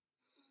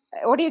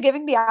 What are you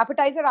giving me?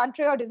 Appetizer,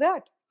 entree, or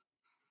dessert?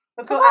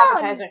 Let's go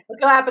appetizer.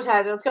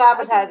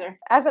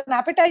 As an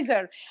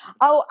appetizer.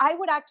 Oh,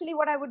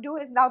 what I would do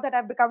is, now that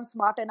I've become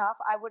smart enough,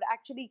 I would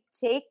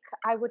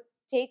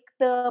take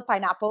the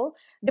pineapple.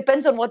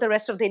 Depends on what the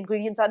rest of the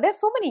ingredients are. There's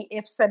so many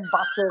ifs and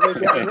buts over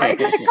here, right?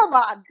 Like, come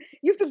on.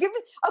 You have to give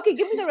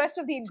me the rest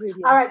of the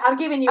ingredients. All right, I'm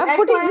giving you I'm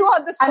putting you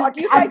on the spot.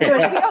 I'm putting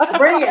me on the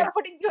spot. I'm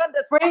putting you on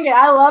the spot. Bring it.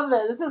 I love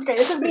this. This is great.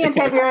 This is me and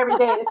Tanvir every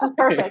day. This is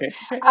perfect.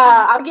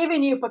 I'm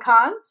giving you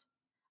pecans.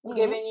 I'm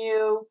giving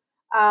you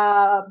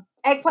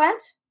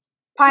eggplant,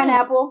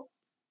 pineapple,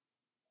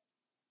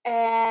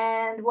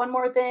 and one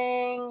more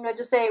thing. Let's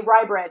just say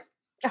rye bread.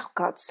 Oh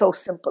God, so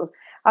simple.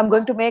 I'm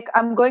going to make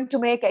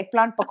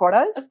eggplant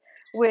pakoras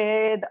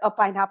with a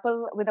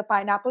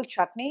pineapple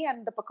chutney,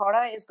 and the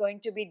pakora is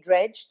going to be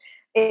dredged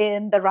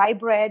in the rye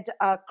bread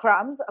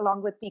crumbs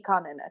along with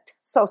pecan in it.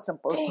 So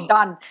simple.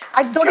 Done.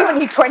 I don't even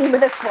need 20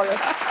 minutes for it.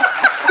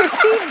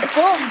 15,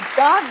 boom,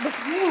 done.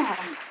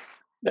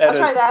 Yeah. I'll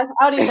try that.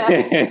 I'll eat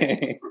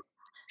that.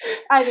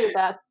 I need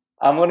that.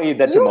 I'm going to eat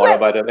that tomorrow,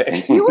 by the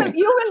way. You will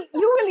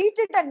eat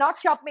it and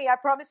not chop me. I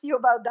promise you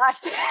about that.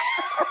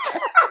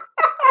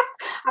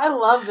 I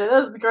love it.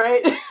 This is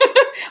great.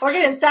 We're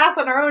getting sass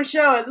on our own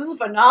show. This is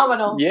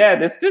phenomenal. Yeah,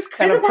 this just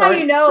kind This of is how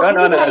you know. turn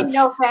This on is how you us.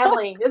 know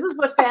family. This is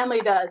what family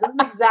does. This is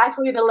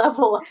exactly the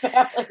level of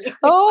family.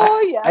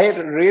 Oh, I yes.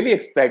 had really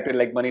expected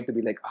like Money to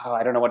be like, oh,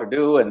 I don't know what to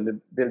do, and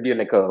then there'll be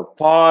like a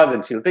pause,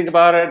 and she'll think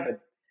about it. But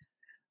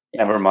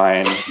never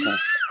mind.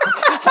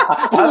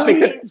 I'll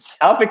fix it. Please.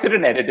 I'll fix it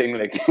in editing.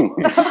 Like,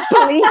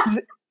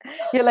 Please.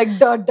 You're like,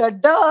 duh, duh,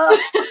 duh.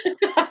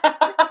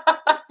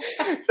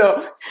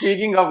 so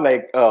speaking of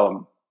like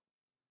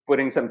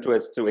putting some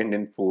twists to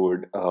Indian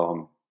food,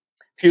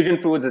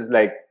 fusion foods is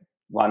like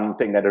one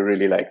thing that I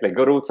really like. Like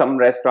go to some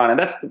restaurant, and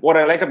that's what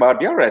I like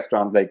about your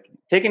restaurant. Like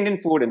take Indian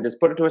food and just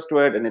put a twist to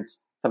it, and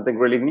it's something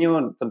really new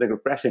and something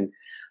refreshing.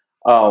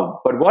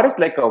 But what is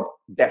like a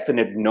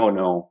definite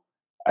no-no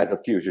as a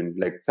fusion?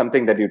 Like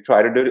something that you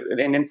try to do in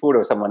Indian food,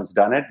 or someone's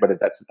done it, but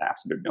that's an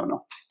absolute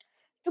no-no.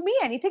 To me,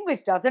 anything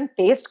which doesn't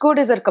taste good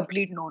is a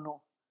complete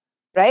no-no.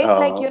 Right?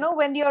 Like, Uh,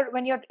 when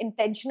you're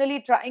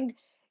intentionally trying,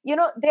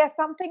 there are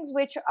some things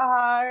which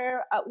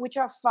are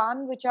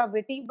fun, which are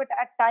witty, but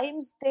at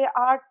times they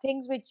are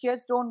things which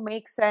just don't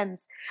make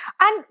sense.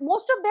 And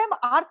most of them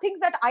are things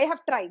that I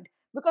have tried,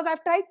 because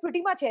I've tried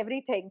pretty much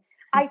everything.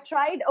 I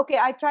tried,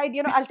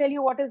 I'll tell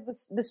you what is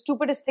the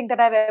stupidest thing that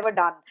I've ever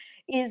done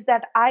is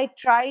that I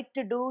tried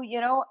to do,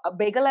 a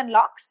bagel and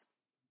lox.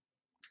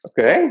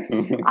 okay.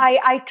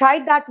 I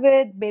tried that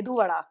with medu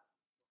vada.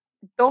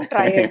 Don't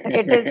try it.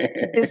 It is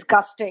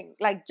disgusting.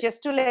 Like,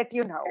 just to let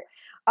you know,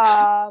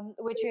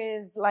 which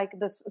is like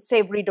the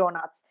savory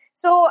donuts.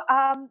 So,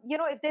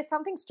 if there's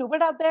something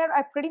stupid out there,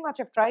 I pretty much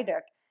have tried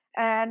it.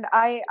 And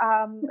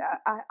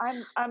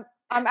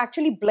I'm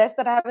actually blessed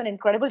that I have an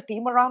incredible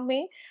team around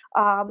me.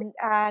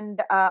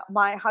 And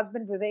my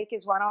husband Vivek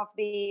is one of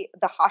the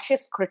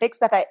harshest critics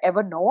that I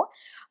ever know.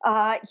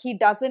 He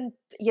doesn't,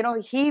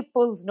 he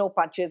pulls no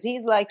punches.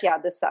 He's like, yeah,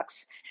 this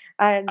sucks.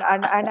 And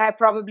I'm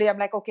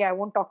like, okay, I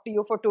won't talk to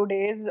you for 2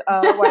 days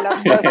while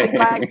I'm nursing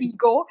my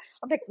ego.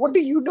 I'm like, what do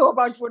you know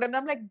about food? And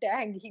I'm like,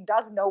 dang, he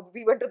does know.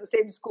 We went to the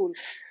same school.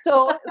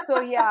 So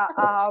yeah.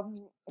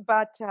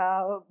 But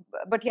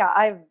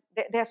yeah,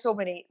 there's so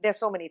many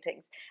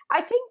things.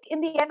 I think in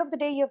the end of the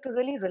day, you have to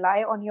really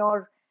rely on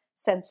your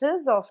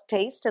senses of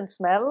taste and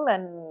smell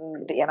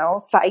and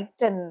sight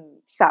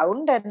and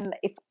sound. And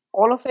if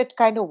all of it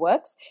kind of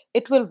works,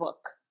 it will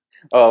work.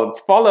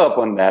 Follow up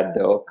on that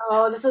though.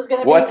 Oh, this is going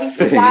to be. He's What's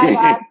been dying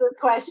to ask this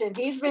question.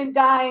 He's been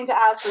dying to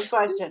ask this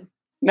question.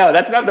 No,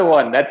 that's not the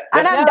one. That's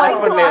And I'm no, dying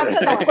one to later.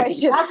 answer that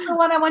question. That's the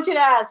one I want you to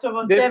ask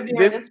from them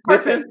here. This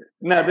Perfect.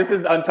 this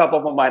is on top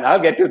of my mind. I'll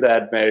get to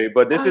that, Mary.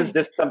 But this is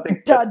just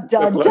something Da, that's da,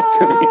 so close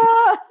to me.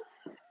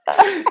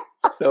 da.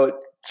 So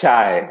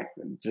chai,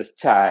 just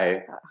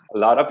chai. A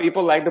lot of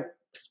people like to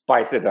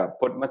spice it up,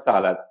 put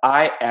masala.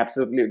 I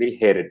absolutely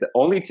hate it. The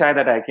only chai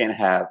that I can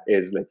have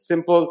is like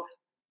simple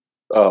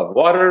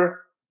water,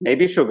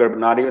 maybe sugar, but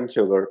not even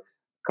sugar,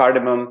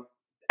 cardamom,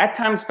 at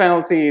times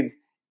fennel seeds,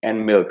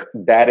 and milk.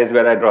 That is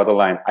where I draw the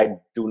line. I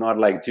do not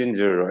like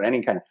ginger or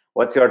any kind.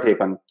 What's your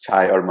take on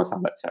chai or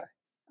masala chai?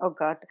 Oh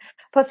God!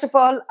 First of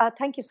all,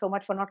 thank you so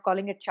much for not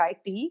calling it chai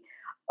tea.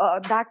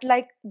 That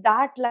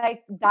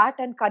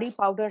and curry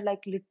powder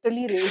like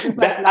literally raises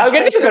my blood I'll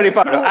get to pressure curry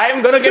powder.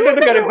 I'm gonna get to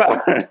the curry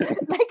powder.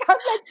 like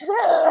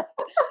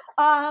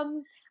I'm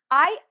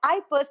like,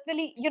 I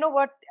personally, you know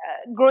what?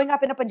 Growing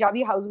up in a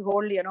Punjabi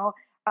household,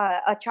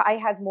 a chai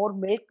has more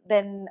milk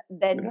than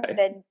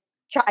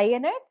chai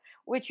in it,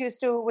 which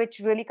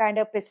really kind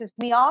of pisses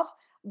me off.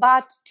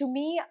 But to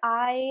me,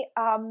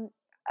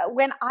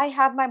 when I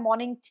have my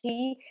morning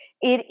tea,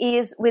 it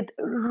is with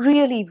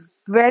really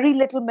very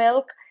little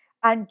milk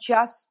and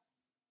just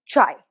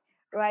chai,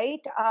 right?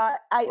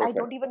 I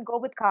don't even go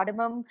with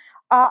cardamom.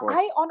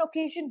 I on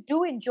occasion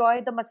do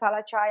enjoy the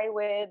masala chai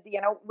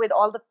with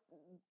all the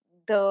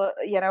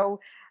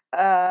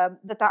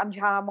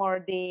tamjham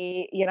or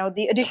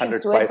the additions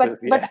to it,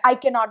 but I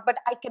cannot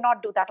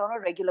do that on a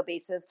regular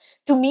basis.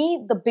 To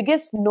me, the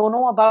biggest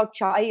no about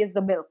chai is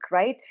the milk,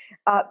 right?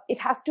 It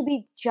has to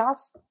be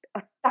just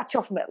a touch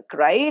of milk,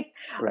 right?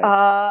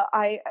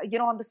 I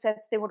on the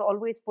sets they would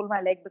always pull my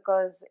leg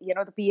because the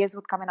PAs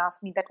would come and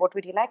ask me that what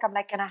would you like. I'm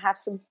like, can I have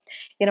some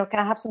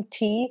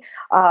tea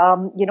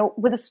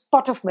with a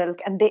spot of milk?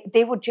 And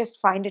they would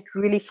just find it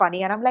really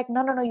funny, and I'm like,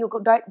 no, you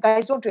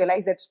guys don't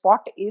realize that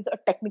spot is a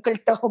technical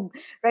term,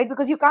 right?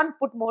 Because you can't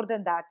put more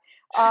than that.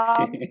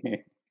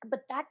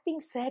 But that being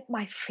said,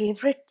 my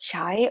favorite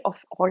chai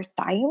of all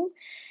time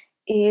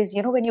is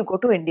when you go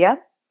to India.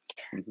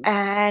 Mm-hmm.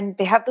 And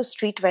they have those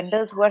street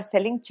vendors who are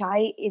selling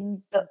chai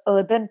in the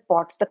earthen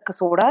pots, the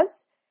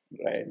kasodas.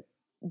 Right.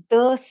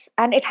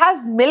 And it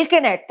has milk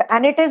in it,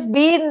 and it has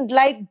been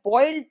like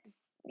boiled,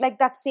 like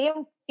that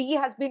same tea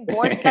has been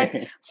boiled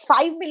like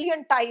 5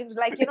 million times.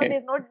 Like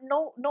there's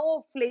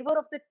no flavor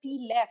of the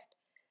tea left.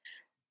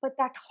 But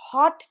that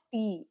hot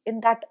tea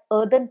in that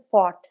earthen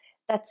pot,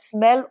 that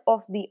smell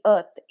of the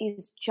earth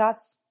is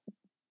just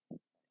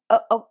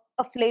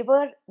a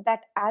flavor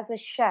that, as a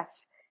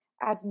chef,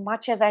 as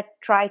much as I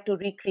try to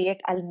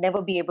recreate, I'll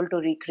never be able to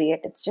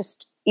recreate. It's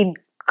just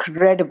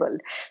incredible.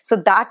 So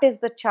that is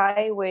the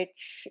chai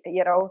which,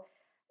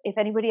 if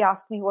anybody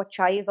asks me what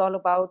chai is all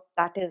about,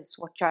 that is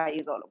what chai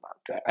is all about.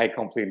 I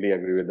completely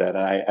agree with that.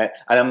 And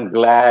I'm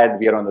glad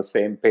we are on the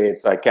same page.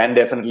 So I can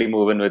definitely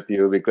move in with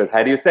you, because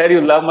had you said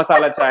you love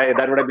masala chai,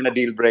 that would have been a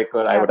deal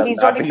breaker. I would have Please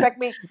don't expect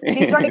me.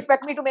 Please don't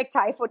expect me to make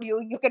chai for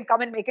you. You can come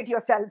and make it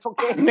yourself,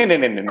 okay?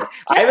 No.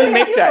 I will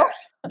make chai.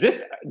 Just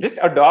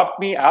adopt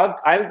me. I'll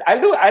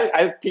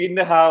clean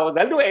the house.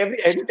 I'll do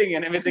anything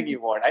and everything you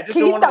want. I just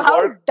clean don't want the to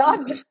house. work.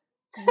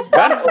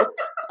 Done.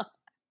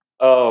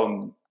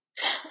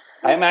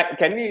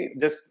 Can we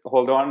just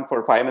hold on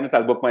for 5 minutes?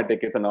 I'll book my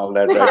tickets and all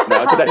that right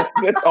now. So that's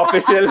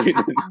official.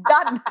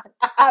 Done.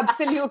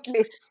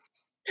 Absolutely.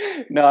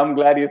 No, I'm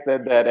glad you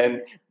said that.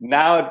 And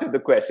now to the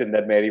question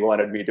that Mary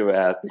wanted me to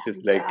ask, which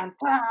is like,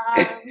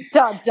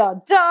 da, da,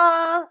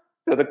 da.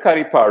 So the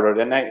curry powder,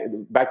 and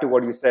back to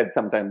what you said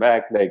sometime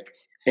back, like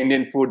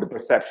Indian food, the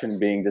perception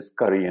being just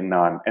curry and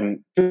naan.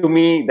 And to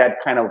me,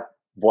 that kind of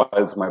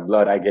boils my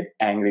blood. I get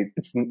angry.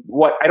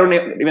 I don't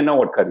even know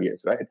what curry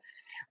is, right?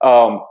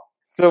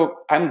 So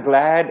I'm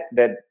glad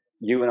that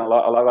you and a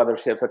lot of other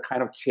chefs are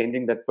kind of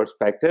changing that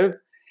perspective.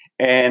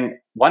 And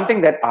one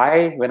thing that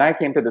when I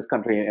came to this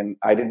country, and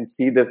I didn't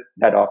see this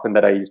that often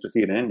that I used to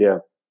see it in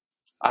India,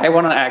 I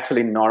want to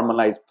actually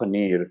normalize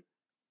paneer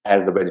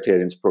as the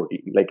vegetarian's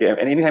protein. Like, and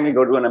anytime you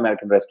go to an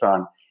American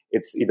restaurant,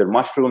 it's either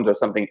mushrooms or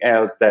something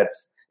else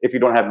that's, if you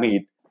don't have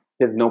meat,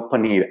 there's no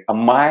paneer.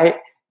 My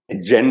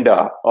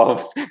agenda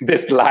of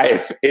this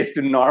life is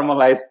to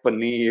normalize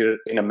paneer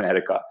in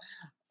America.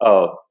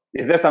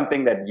 Is there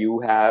something that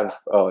you have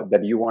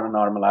that you want to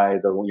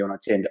normalize or you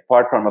want to change,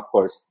 apart from, of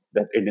course,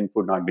 that Indian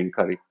food not being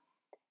curry?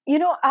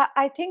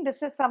 I think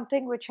this is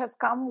something which has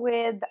come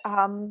with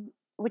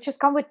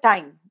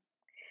time.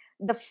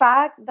 The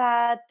fact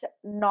that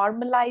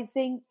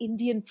normalizing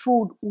Indian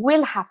food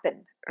will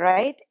happen,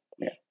 right?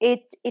 Yeah.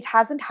 It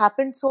hasn't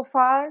happened so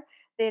far.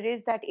 There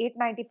is that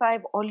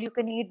 $8.95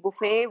 all-you-can-eat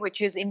buffet,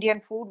 which is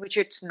Indian food, which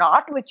it's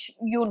not, which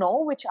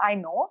which I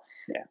know.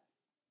 Yeah.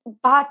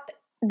 But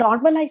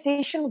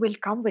normalization will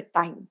come with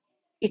time.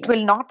 It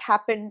will not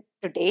happen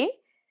today.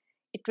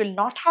 It will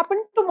not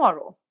happen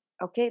tomorrow.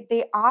 Okay,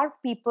 they are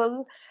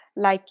people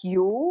like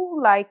you,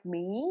 like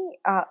me,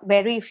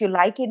 Mary, if you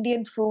like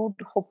Indian food,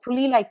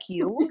 hopefully like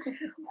you,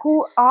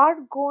 who are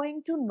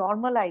going to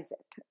normalize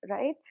it,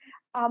 right?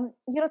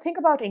 Think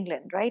about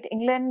England, right?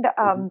 England,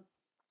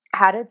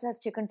 Harrods has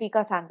chicken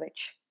tikka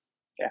sandwich.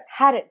 Yeah.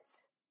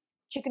 Harrods,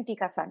 chicken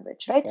tikka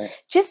sandwich, right?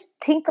 Just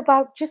think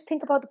about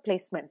the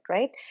placement,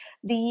 right?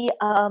 The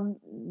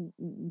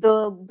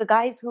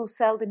guys who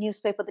sell the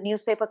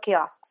newspaper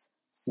kiosks,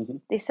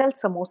 they sell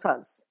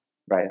samosas,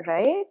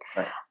 right?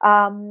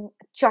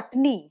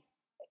 Chutney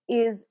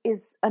is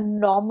a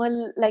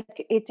normal,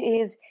 like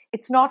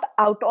it's not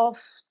out of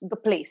the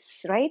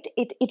place, right?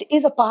 It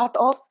is a part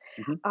of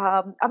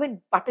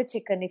butter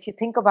chicken, if you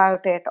think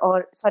about it,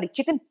 or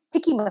chicken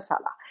tikki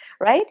masala,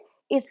 right,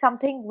 is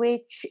something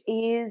which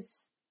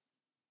is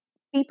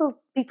people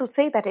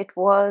say that it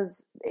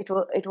was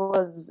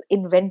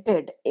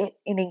invented in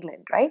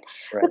England, right?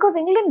 Because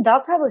England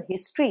does have a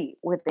history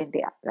with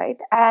India, right?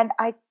 And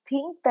I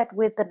think that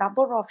with the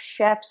number of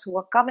chefs who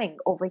are coming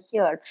over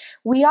here,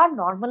 we are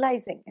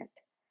normalizing it.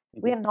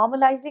 We are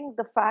normalizing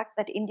the fact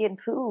that Indian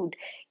food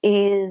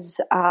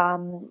is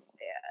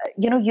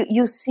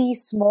you see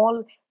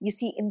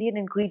Indian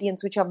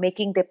ingredients which are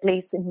making their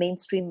place in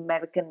mainstream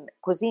American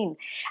cuisine,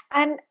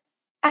 and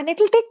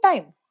it'll take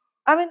time.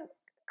 I mean,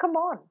 come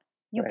on.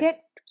 You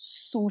get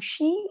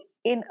sushi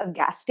in a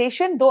gas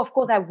station, though of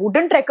course I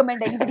wouldn't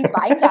recommend anybody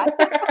buying that.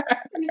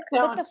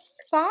 But the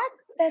fact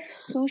that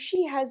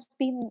sushi has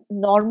been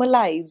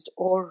normalized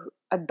or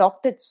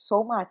adopted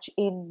so much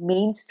in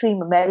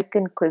mainstream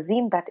American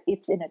cuisine that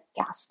it's in a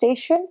gas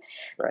station,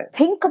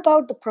 think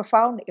about the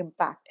profound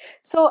impact.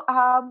 So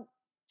I'm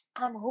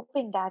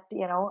hoping that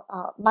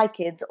my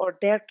kids or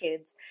their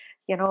kids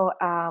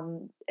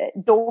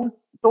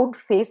don't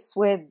face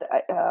with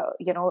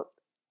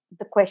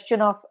the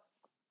question of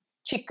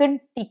chicken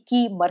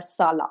tikki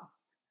marsala.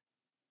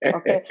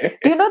 Okay.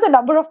 Do you know the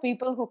number of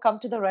people who come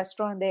to the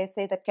restaurant, they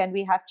say that, can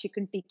we have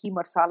chicken tikki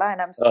marsala?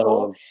 And I'm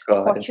so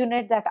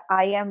fortunate that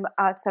I am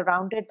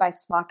surrounded by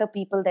smarter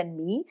people than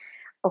me,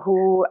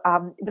 who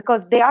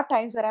because there are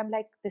times where I'm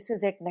like, this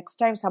is it. Next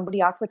time somebody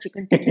asks for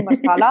chicken tikki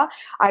marsala,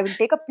 I will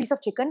take a piece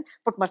of chicken,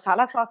 put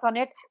masala sauce on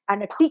it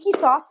and a tikki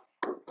sauce,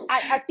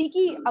 a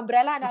tikki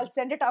umbrella, and I'll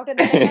send it out and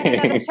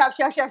then chef,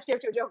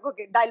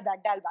 okay, dial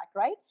back,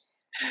 right?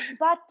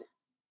 But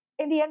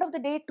in the end of the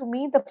day, to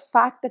me, the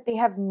fact that they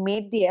have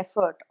made the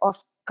effort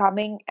of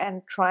coming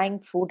and trying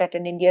food at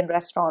an Indian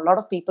restaurant, a lot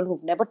of people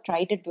who've never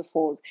tried it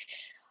before,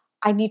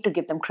 I need to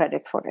give them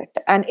credit for it.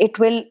 And it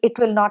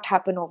will not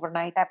happen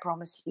overnight, I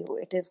promise you.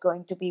 It is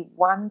going to be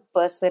one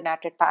person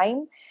at a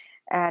time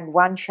and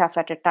one chef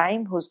at a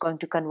time who's going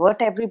to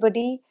convert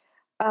everybody.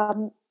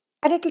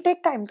 And it'll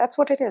take time. That's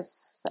what it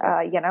is.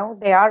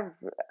 They are,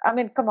 I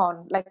mean, come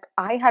on. Like,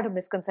 I had a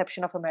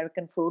misconception of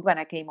American food when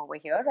I came over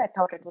here. I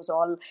thought it was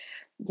all,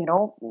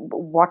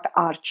 what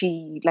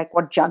Archie, like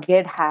what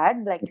Jughead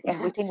had. Like,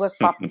 everything was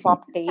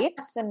pop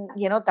dates. And,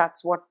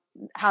 that's what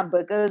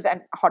hamburgers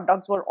and hot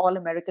dogs were, all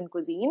American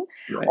cuisine.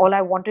 Right. All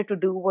I wanted to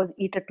do was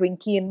eat a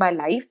Twinkie in my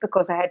life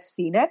because I had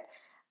seen it.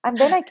 And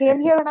then I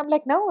came here and I'm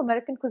like, no,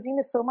 American cuisine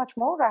is so much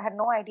more. I had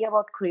no idea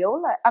about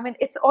Creole. I mean,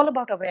 it's all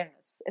about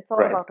awareness. It's all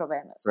Right. about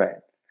awareness. Right.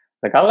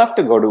 Like, I'll have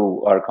to go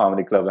to our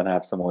comedy club and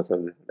have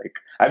samosas. Like,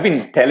 I've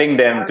been telling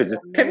them to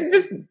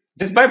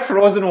just buy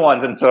frozen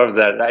ones and serve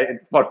that. Right?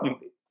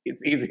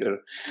 It's easier.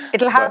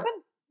 It'll happen.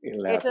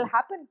 It'll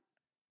happen.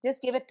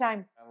 Just give it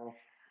time.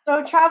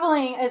 So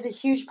traveling is a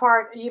huge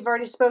part. You've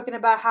already spoken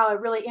about how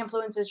it really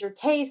influences your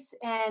tastes.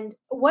 And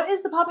what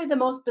is probably the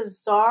most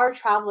bizarre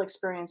travel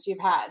experience you've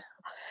had?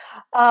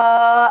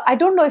 I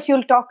don't know if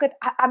you'll talk it.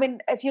 I mean,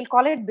 if you'll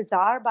call it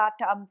bizarre, but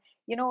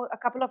a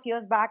couple of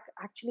years back,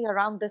 actually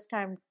around this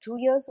time, 2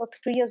 years or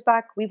 3 years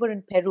back, we were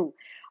in Peru,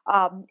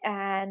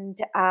 and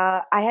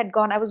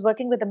I was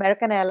working with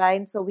American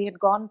Airlines, so we had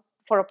gone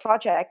for a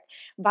project,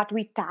 but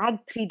we tagged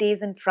 3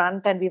 days in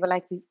front, and we were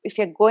like, if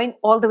you're going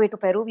all the way to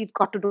Peru, we've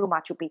got to do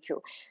Machu Picchu.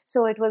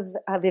 So it was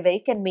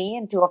Vivek and me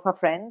and 2 of our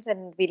friends,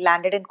 and we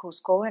landed in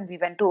Cusco, and we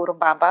went to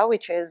Urubamba,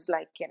 which is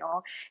like,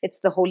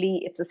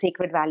 it's a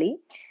sacred valley.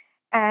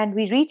 And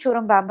we reached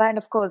Urubamba, and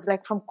of course,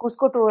 like from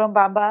Cusco to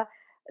Urubamba,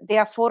 there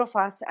are 4 of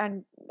us.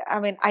 And I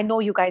mean, I know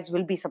you guys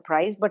will be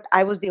surprised, but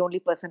I was the only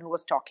person who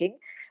was talking.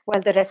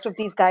 While the rest of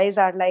these guys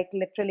are like,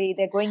 literally,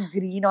 they're going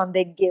green on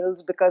their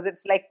gills because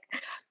it's like,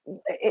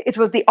 it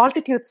was the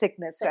altitude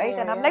sickness, right?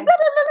 And I'm like, blah,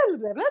 blah, blah,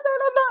 blah, blah,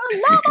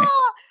 blah, blah,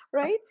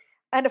 blah, right?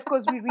 And of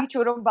course, we reach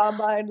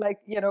Urubamba and like,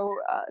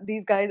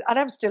 these guys, and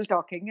I'm still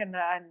talking and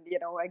I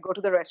go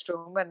to the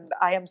restroom and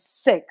I am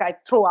sick. I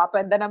throw up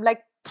and then I'm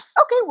like,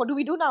 okay, what do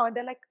we do now? And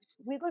they're like,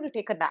 we're going to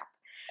take a nap.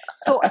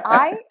 So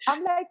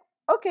I'm like,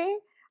 okay,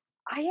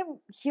 I am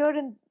here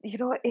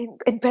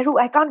in Peru.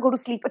 I can't go to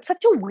sleep. It's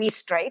such a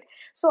waste, right?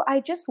 So I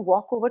just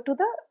walk over to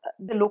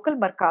the local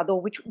mercado,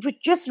 which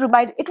just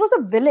it was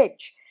a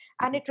village,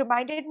 and it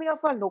reminded me of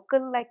a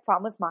local like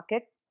farmers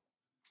market.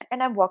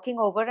 And I'm walking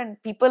over,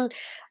 and people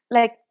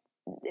like,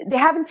 they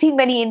haven't seen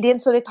many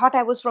Indians, so they thought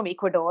I was from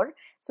Ecuador.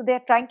 So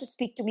they're trying to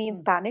speak to me in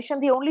Spanish,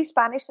 and the only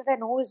Spanish that I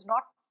know is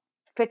not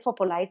fit for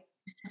polite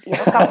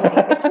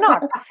company. It's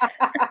not.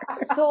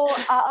 So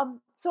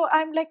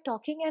I'm like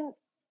talking, and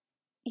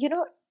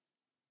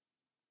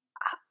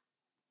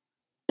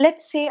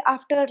let's say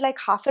after like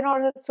half an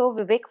hour or so,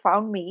 Vivek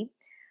found me.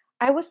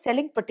 I was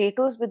selling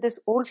potatoes with this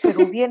old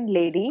Peruvian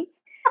lady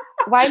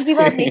while we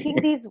were making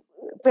these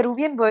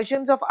Peruvian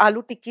versions of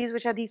aloo tikkis,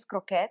 which are these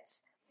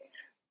croquettes.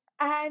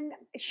 And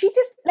she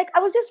just, like, I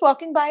was just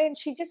walking by and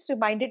she just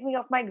reminded me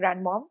of my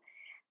grandmom.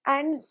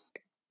 And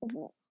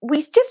we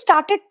just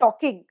started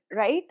talking,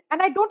 right?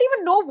 And I don't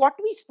even know what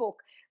we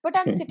spoke, but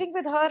I'm sitting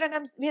with her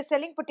and we are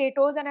selling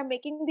potatoes and I'm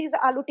making these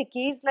aloo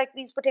tikkis, like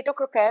these potato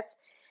croquettes.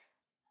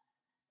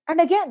 And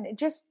again, it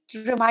just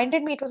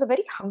reminded me, it was a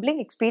very humbling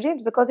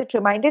experience because it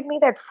reminded me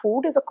that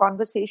food is a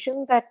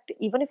conversation that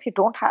even if you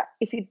don't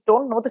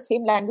know the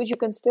same language, you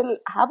can still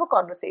have a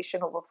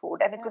conversation over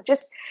food. And it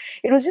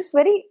was just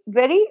very,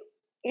 very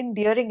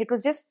endearing. It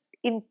was just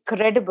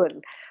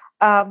incredible.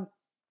 And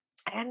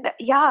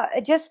yeah,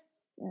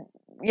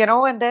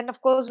 and then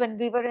of course when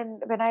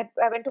I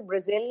went to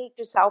Brazil,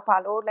 to Sao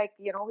Paulo, like,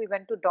 we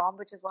went to Dom,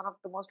 which is one of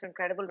the most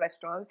incredible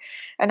restaurants,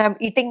 and I'm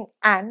eating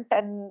ant,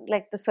 and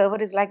like the server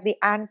is like, the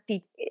ant,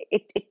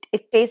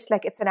 it tastes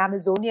like it's an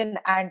Amazonian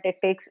ant.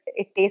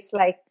 It tastes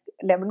like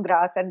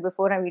lemongrass, and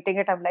before I'm eating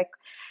it, I'm like,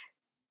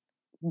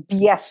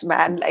 yes,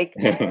 man, like,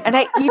 and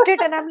I eat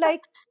it and I'm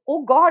like,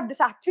 oh God,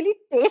 this actually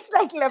tastes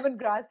like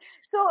lemongrass.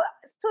 So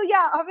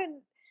yeah, I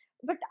mean,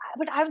 but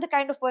I'm the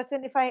kind of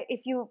person,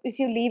 if you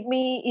leave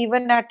me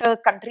even at a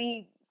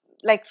country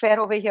like fair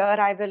over here,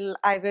 I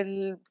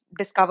will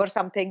discover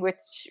something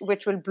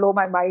which will blow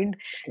my mind,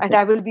 and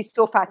I will be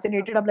so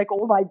fascinated. I'm like,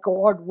 oh my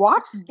God,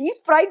 what?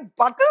 Deep fried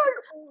butter?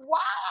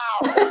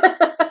 Wow.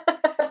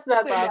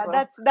 That's awesome.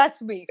 Yeah,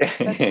 that's me.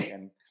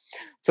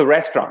 So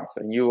restaurants,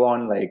 and you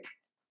own like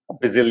a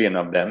bazillion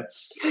of them,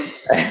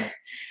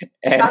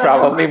 and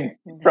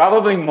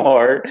probably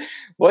more.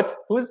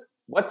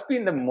 What's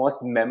been the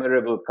most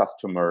memorable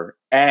customer,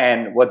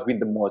 and what's been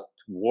the most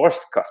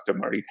worst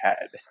customer you've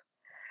had?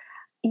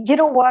 You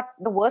know what?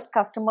 The worst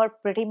customer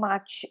pretty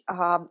much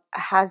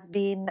has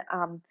been,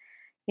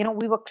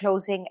 we were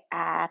closing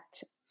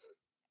at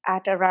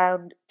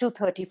around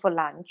 2:30 for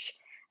lunch,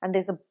 and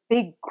there's a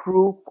big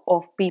group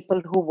of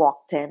people who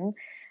walked in.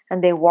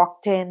 And they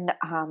walked in,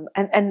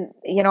 and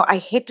I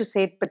hate to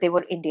say it, but they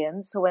were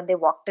Indians. So when they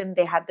walked in,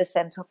 they had the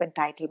sense of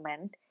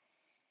entitlement.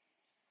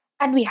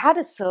 And we had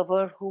a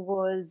server who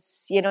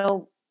was,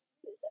 who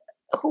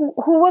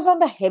was on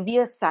the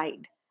heavier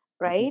side,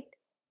 right?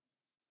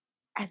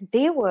 And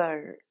they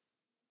were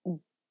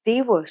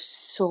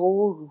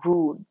so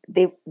rude.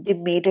 They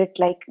made it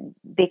like,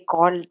 they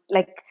called,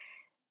 like,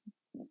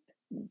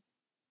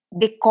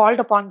 they called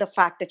upon the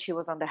fact that she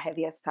was on the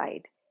heavier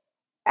side.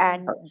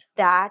 And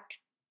that,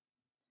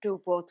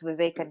 to both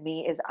Vivek and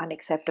me, is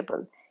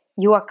unacceptable.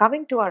 You are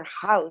coming to our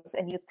house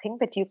and you think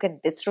that you can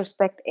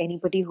disrespect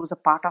anybody who's a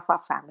part of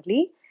our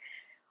family.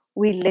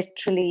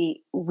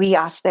 We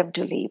asked them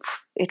to leave.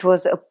 It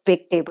was a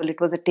big table. It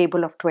was a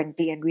table of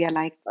 20. And we are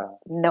like,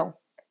 no,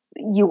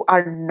 you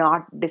are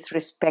not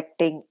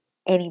disrespecting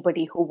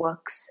anybody who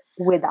works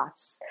with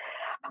us.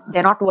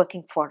 They're not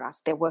working for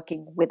us. They're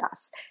working with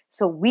us.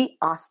 So we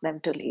asked them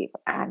to leave.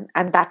 And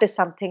that is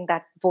something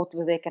that both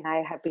Vivek and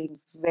I have been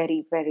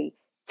very, very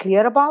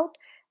clear about,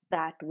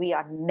 that we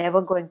are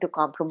never going to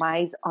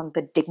compromise on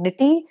the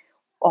dignity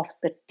of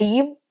the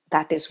team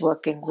that is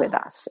working with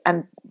us.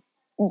 And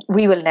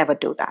we will never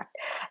do that.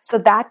 So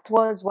that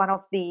was one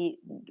of the,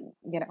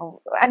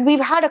 and we've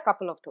had a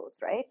couple of those,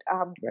 right?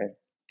 Right.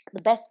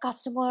 The best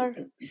customer,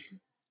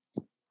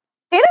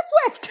 Taylor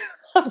Swift.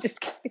 I'm just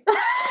kidding.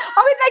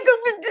 I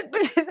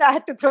mean, I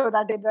had to throw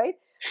that in, right?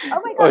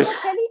 Oh my God,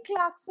 Kelly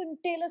Clarkson,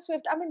 Taylor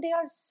Swift. I mean, they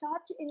are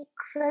such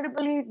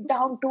incredibly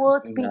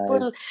down-to-earth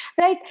people,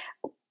 right?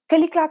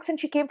 Kelly Clarkson,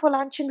 she came for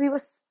lunch and we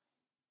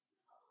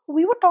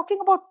were talking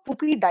about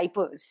poopy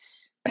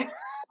diapers.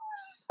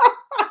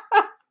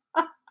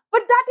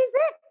 But that is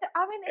it.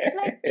 I mean, it's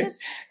like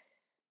just,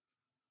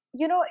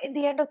 in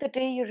the end of the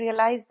day, you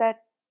realize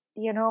that,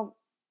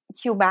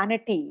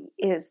 humanity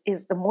is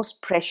the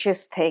most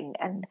precious thing.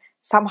 And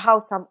somehow,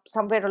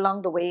 somewhere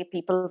along the way,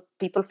 people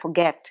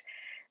forget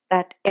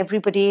that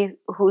everybody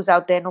who's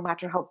out there, no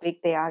matter how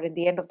big they are, in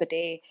the end of the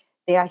day,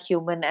 they are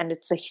human, and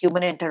it's a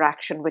human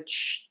interaction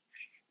which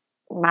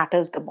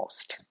matters the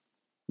most.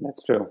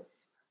 That's true.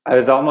 I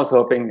was almost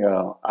hoping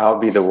I'll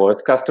be the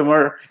worst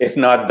customer, if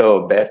not the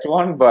best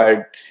one,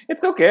 but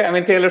it's okay. I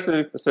mean, Taylor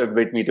Swift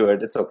beat me to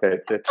it. It's okay.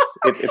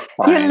 It's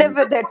fine. You live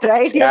with it,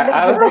 right?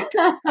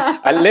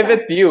 I live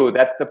with you.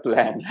 That's the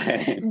plan.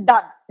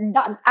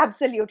 Done.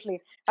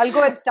 Absolutely. I'll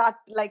go and start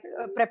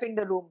prepping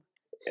the room.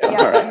 Yes.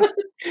 All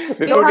right.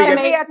 Before we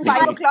get at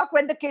 5 o'clock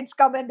when the kids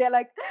come and they're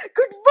like,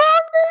 "Good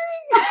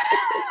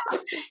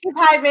morning." It's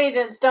high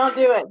maintenance. Don't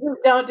do it.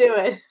 Just don't do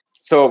it.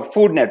 So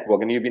Food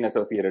Network, and you've been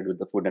associated with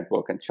the Food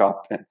Network and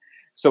Chopped.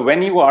 So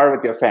when you are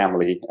with your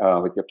family,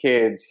 with your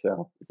kids,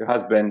 with your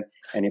husband,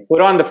 and you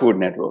put on the Food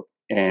Network,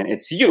 and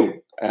it's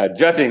you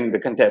judging the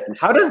contestant,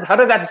 how does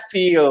that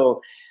feel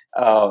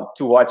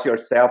to watch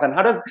yourself, and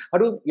how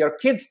do your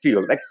kids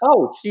feel? Like,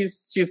 oh,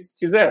 she's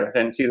there,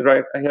 and she's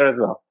right here as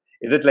well.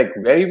 Is it like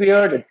very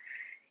weird?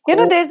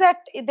 There is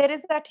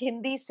that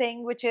Hindi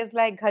saying which is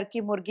like "Ghar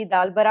ki murgi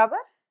dal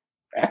barabar."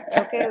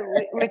 Okay,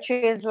 which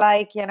is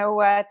like,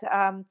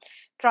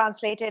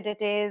 translated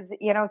it is,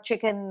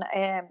 chicken.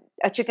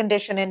 A chicken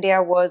dish in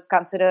India was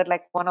considered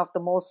like one of the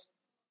most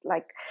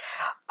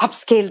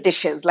upscale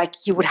dishes. Like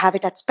you would have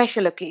it at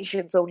special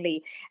occasions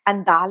only,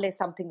 and dal is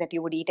something that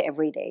you would eat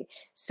every day.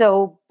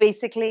 So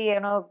basically,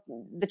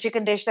 the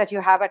chicken dish that you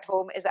have at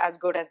home is as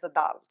good as the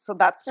dal. So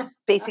that's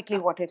basically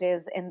what it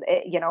is. And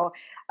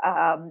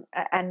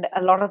and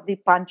a lot of the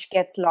punch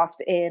gets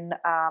lost in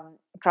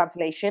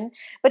translation.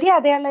 But yeah,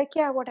 they're like,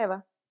 yeah,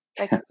 whatever.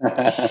 Like,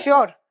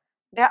 sure.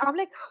 I'm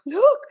like,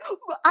 look,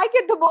 I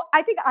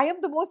think I am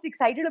the most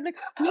excited. I'm like,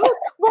 look,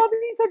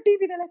 Mommy's on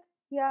TV. They're like,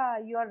 yeah,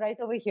 you are right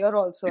over here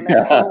also.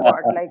 Like, so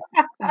what? Like,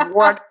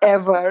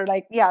 whatever.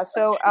 Like, yeah.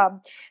 So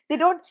they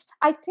don't.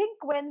 I think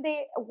when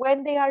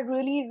they are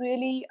really,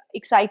 really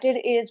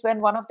excited is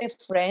when one of their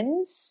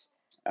friends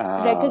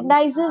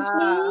recognizes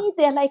me.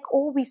 They're like,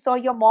 oh, we saw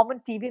your mom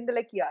on TV, and they're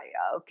like, yeah,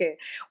 okay.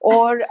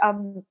 Or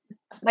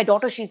my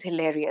daughter, she's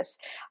hilarious.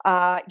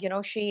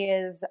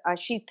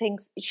 She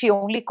thinks she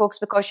only cooks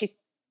because she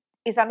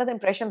is under the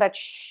impression that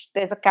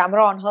there's a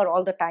camera on her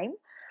all the time.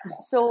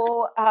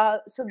 So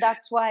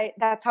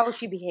that's how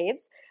she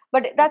behaves.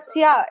 But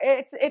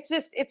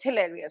it's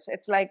hilarious.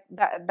 It's like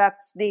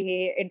that's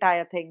the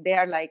entire thing. They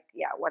are like,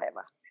 yeah,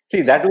 whatever.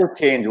 See, that will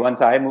change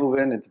once I move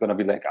in. It's going to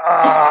be like,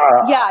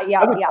 yeah.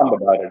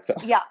 About it, so.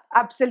 Yeah,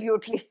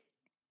 absolutely.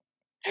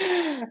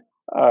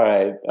 All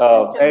right.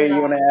 Hey,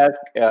 you want to ask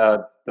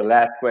the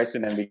last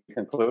question and we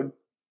conclude?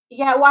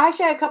 Yeah, well, I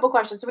actually had a couple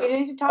questions. So we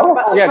need to talk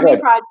about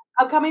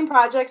upcoming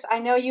projects. I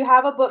know you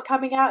have a book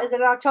coming out. Is it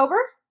in October?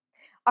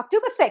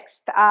 October 6th.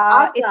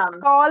 Awesome. It's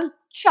called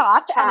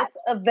Chat, and it's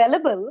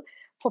available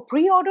for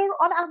pre-order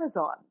on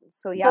Amazon.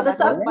 So yeah, that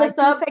was my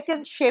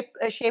 2-second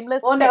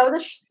shameless pitch. No,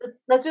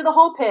 let's do the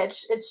whole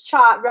pitch. It's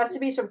Chat,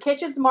 recipes from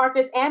kitchens,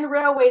 markets, and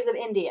railways in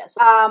India. So,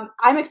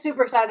 I'm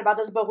super excited about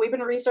this book. We've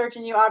been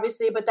researching you,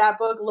 obviously, but that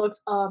book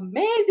looks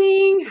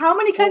amazing. How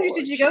many countries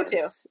did you go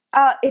to?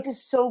 It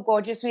is so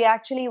gorgeous. We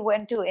actually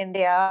went to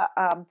India.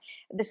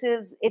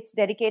 It's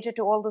dedicated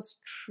to all the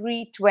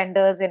street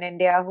vendors in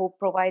India who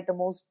provide the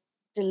most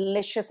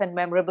delicious and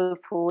memorable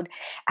food.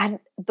 And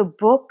the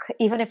book,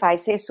 even if I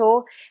say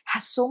so,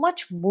 has so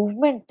much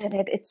movement in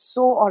it. It's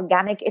so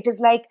organic. It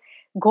is like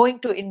going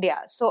to India.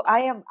 So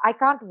I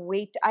can't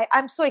wait.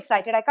 I'm so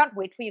excited. I can't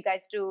wait for you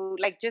guys to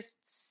just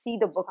see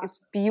the book. It's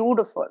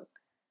beautiful.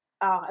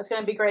 Oh, it's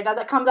going to be great.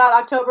 That comes out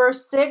October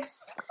 6th.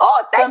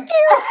 Oh, thank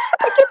you.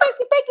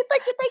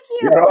 Thank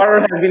you. Your order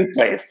has been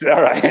placed.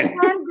 All right.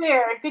 And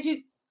beer. Could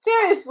you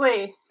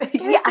seriously get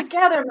it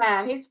together,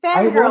 man? He's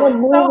I wanna fangirling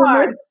move so in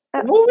hard.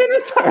 Move in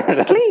with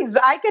her. Please,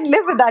 I can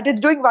live with that.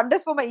 It's doing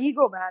wonders for my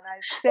ego, man. I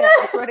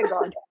swear to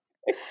God.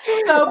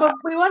 So, but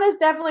we want to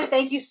definitely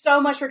thank you so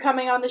much for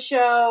coming on the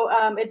show.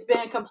 It's been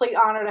a complete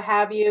honor to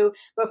have you.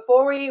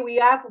 Before we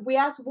ask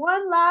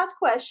one last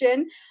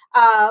question.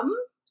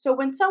 So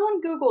when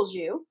someone Googles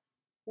you,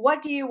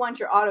 what do you want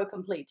your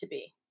autocomplete to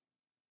be?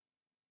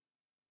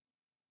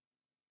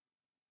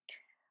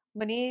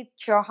 Manish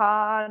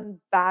Chauhan,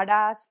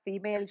 badass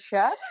female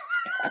chef.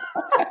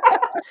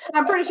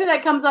 I'm pretty sure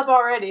that comes up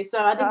already,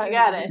 so I think you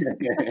got it.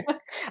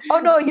 Oh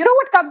no, you know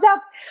what comes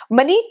up?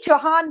 Manish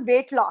Chauhan,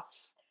 weight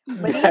loss.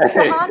 Manish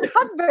Chauhan,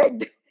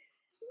 husband.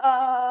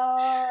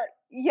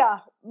 Yeah,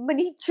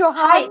 Manish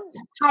Chauhan.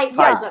 Height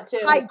comes up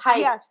too. Height.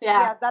 Yes,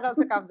 yes, that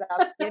also comes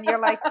up. And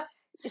you're like,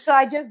 so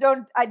I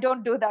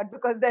don't do that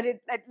because then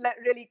it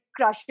really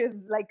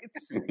crushes,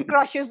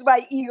 crushes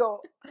my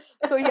ego.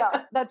 So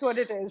yeah, that's what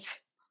it is.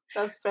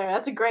 That's fair.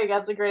 That's a great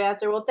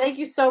answer. Well, thank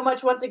you so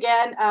much once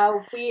again.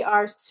 We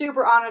are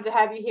super honored to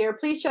have you here.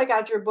 Please check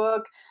out your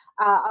book,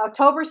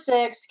 October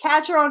 6th.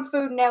 Catch her on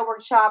Food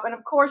Network Shop. And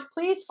of course,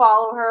 please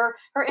follow her.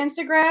 Her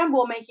Instagram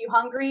will make you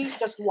hungry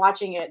just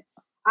watching it.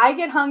 I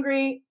get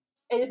hungry.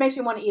 It makes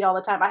me want to eat all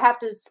the time. I have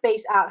to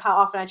space out how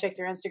often I check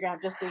your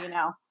Instagram, just so you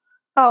know.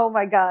 Oh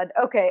my God.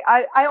 Okay.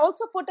 I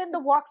also put in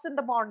the walks in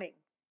the morning.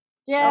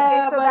 Yeah,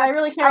 okay, so but that I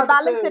really care I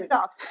about balance the food. it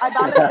off.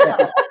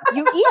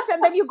 You eat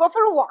and then you go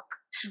for a walk.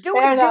 Do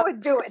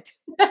it.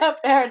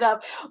 Fair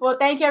enough. Well,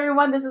 thank you,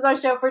 everyone. This is our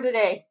show for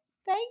today.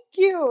 Thank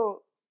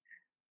you.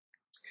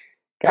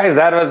 Guys,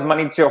 that was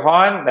Manish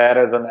Chauhan. That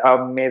is an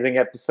amazing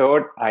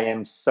episode. I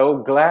am so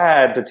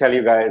glad to tell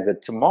you guys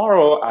that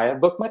tomorrow I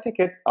have booked my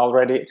ticket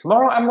already.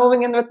 Tomorrow I'm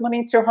moving in with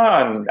Manish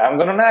Chauhan. I'm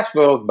going to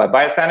Nashville.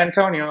 Bye-bye, San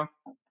Antonio.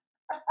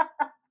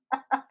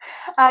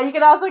 You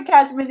can also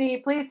catch Minnie.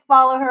 Please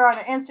follow her on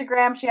her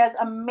Instagram. She has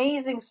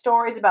amazing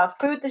stories about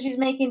food that she's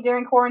making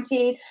during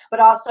quarantine, but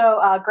also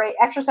great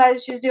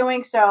exercises she's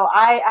doing. So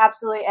I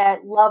absolutely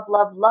love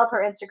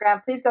her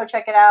Instagram. Please go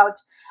check it out.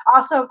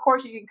 Also, of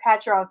course, you can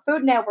catch her on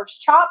Food Network's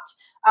Chopped.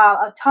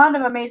 A ton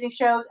of amazing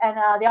shows, and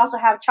they also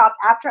have Chopped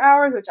After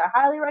Hours, which I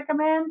highly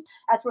recommend.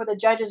 That's where the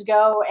judges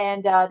go,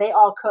 and they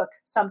all cook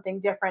something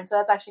different. So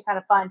that's actually kind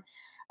of fun.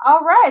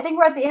 All right, I think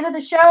we're at the end of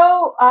the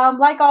show.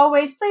 Like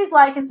always, please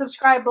like and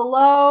subscribe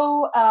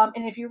below.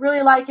 And if you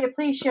really like it,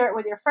 please share it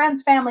with your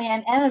friends, family,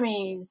 and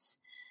enemies.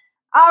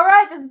 All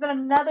right, this has been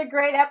another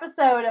great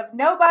episode of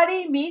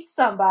Nobody Meets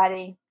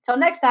Somebody. Till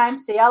next time,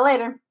 see y'all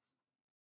later.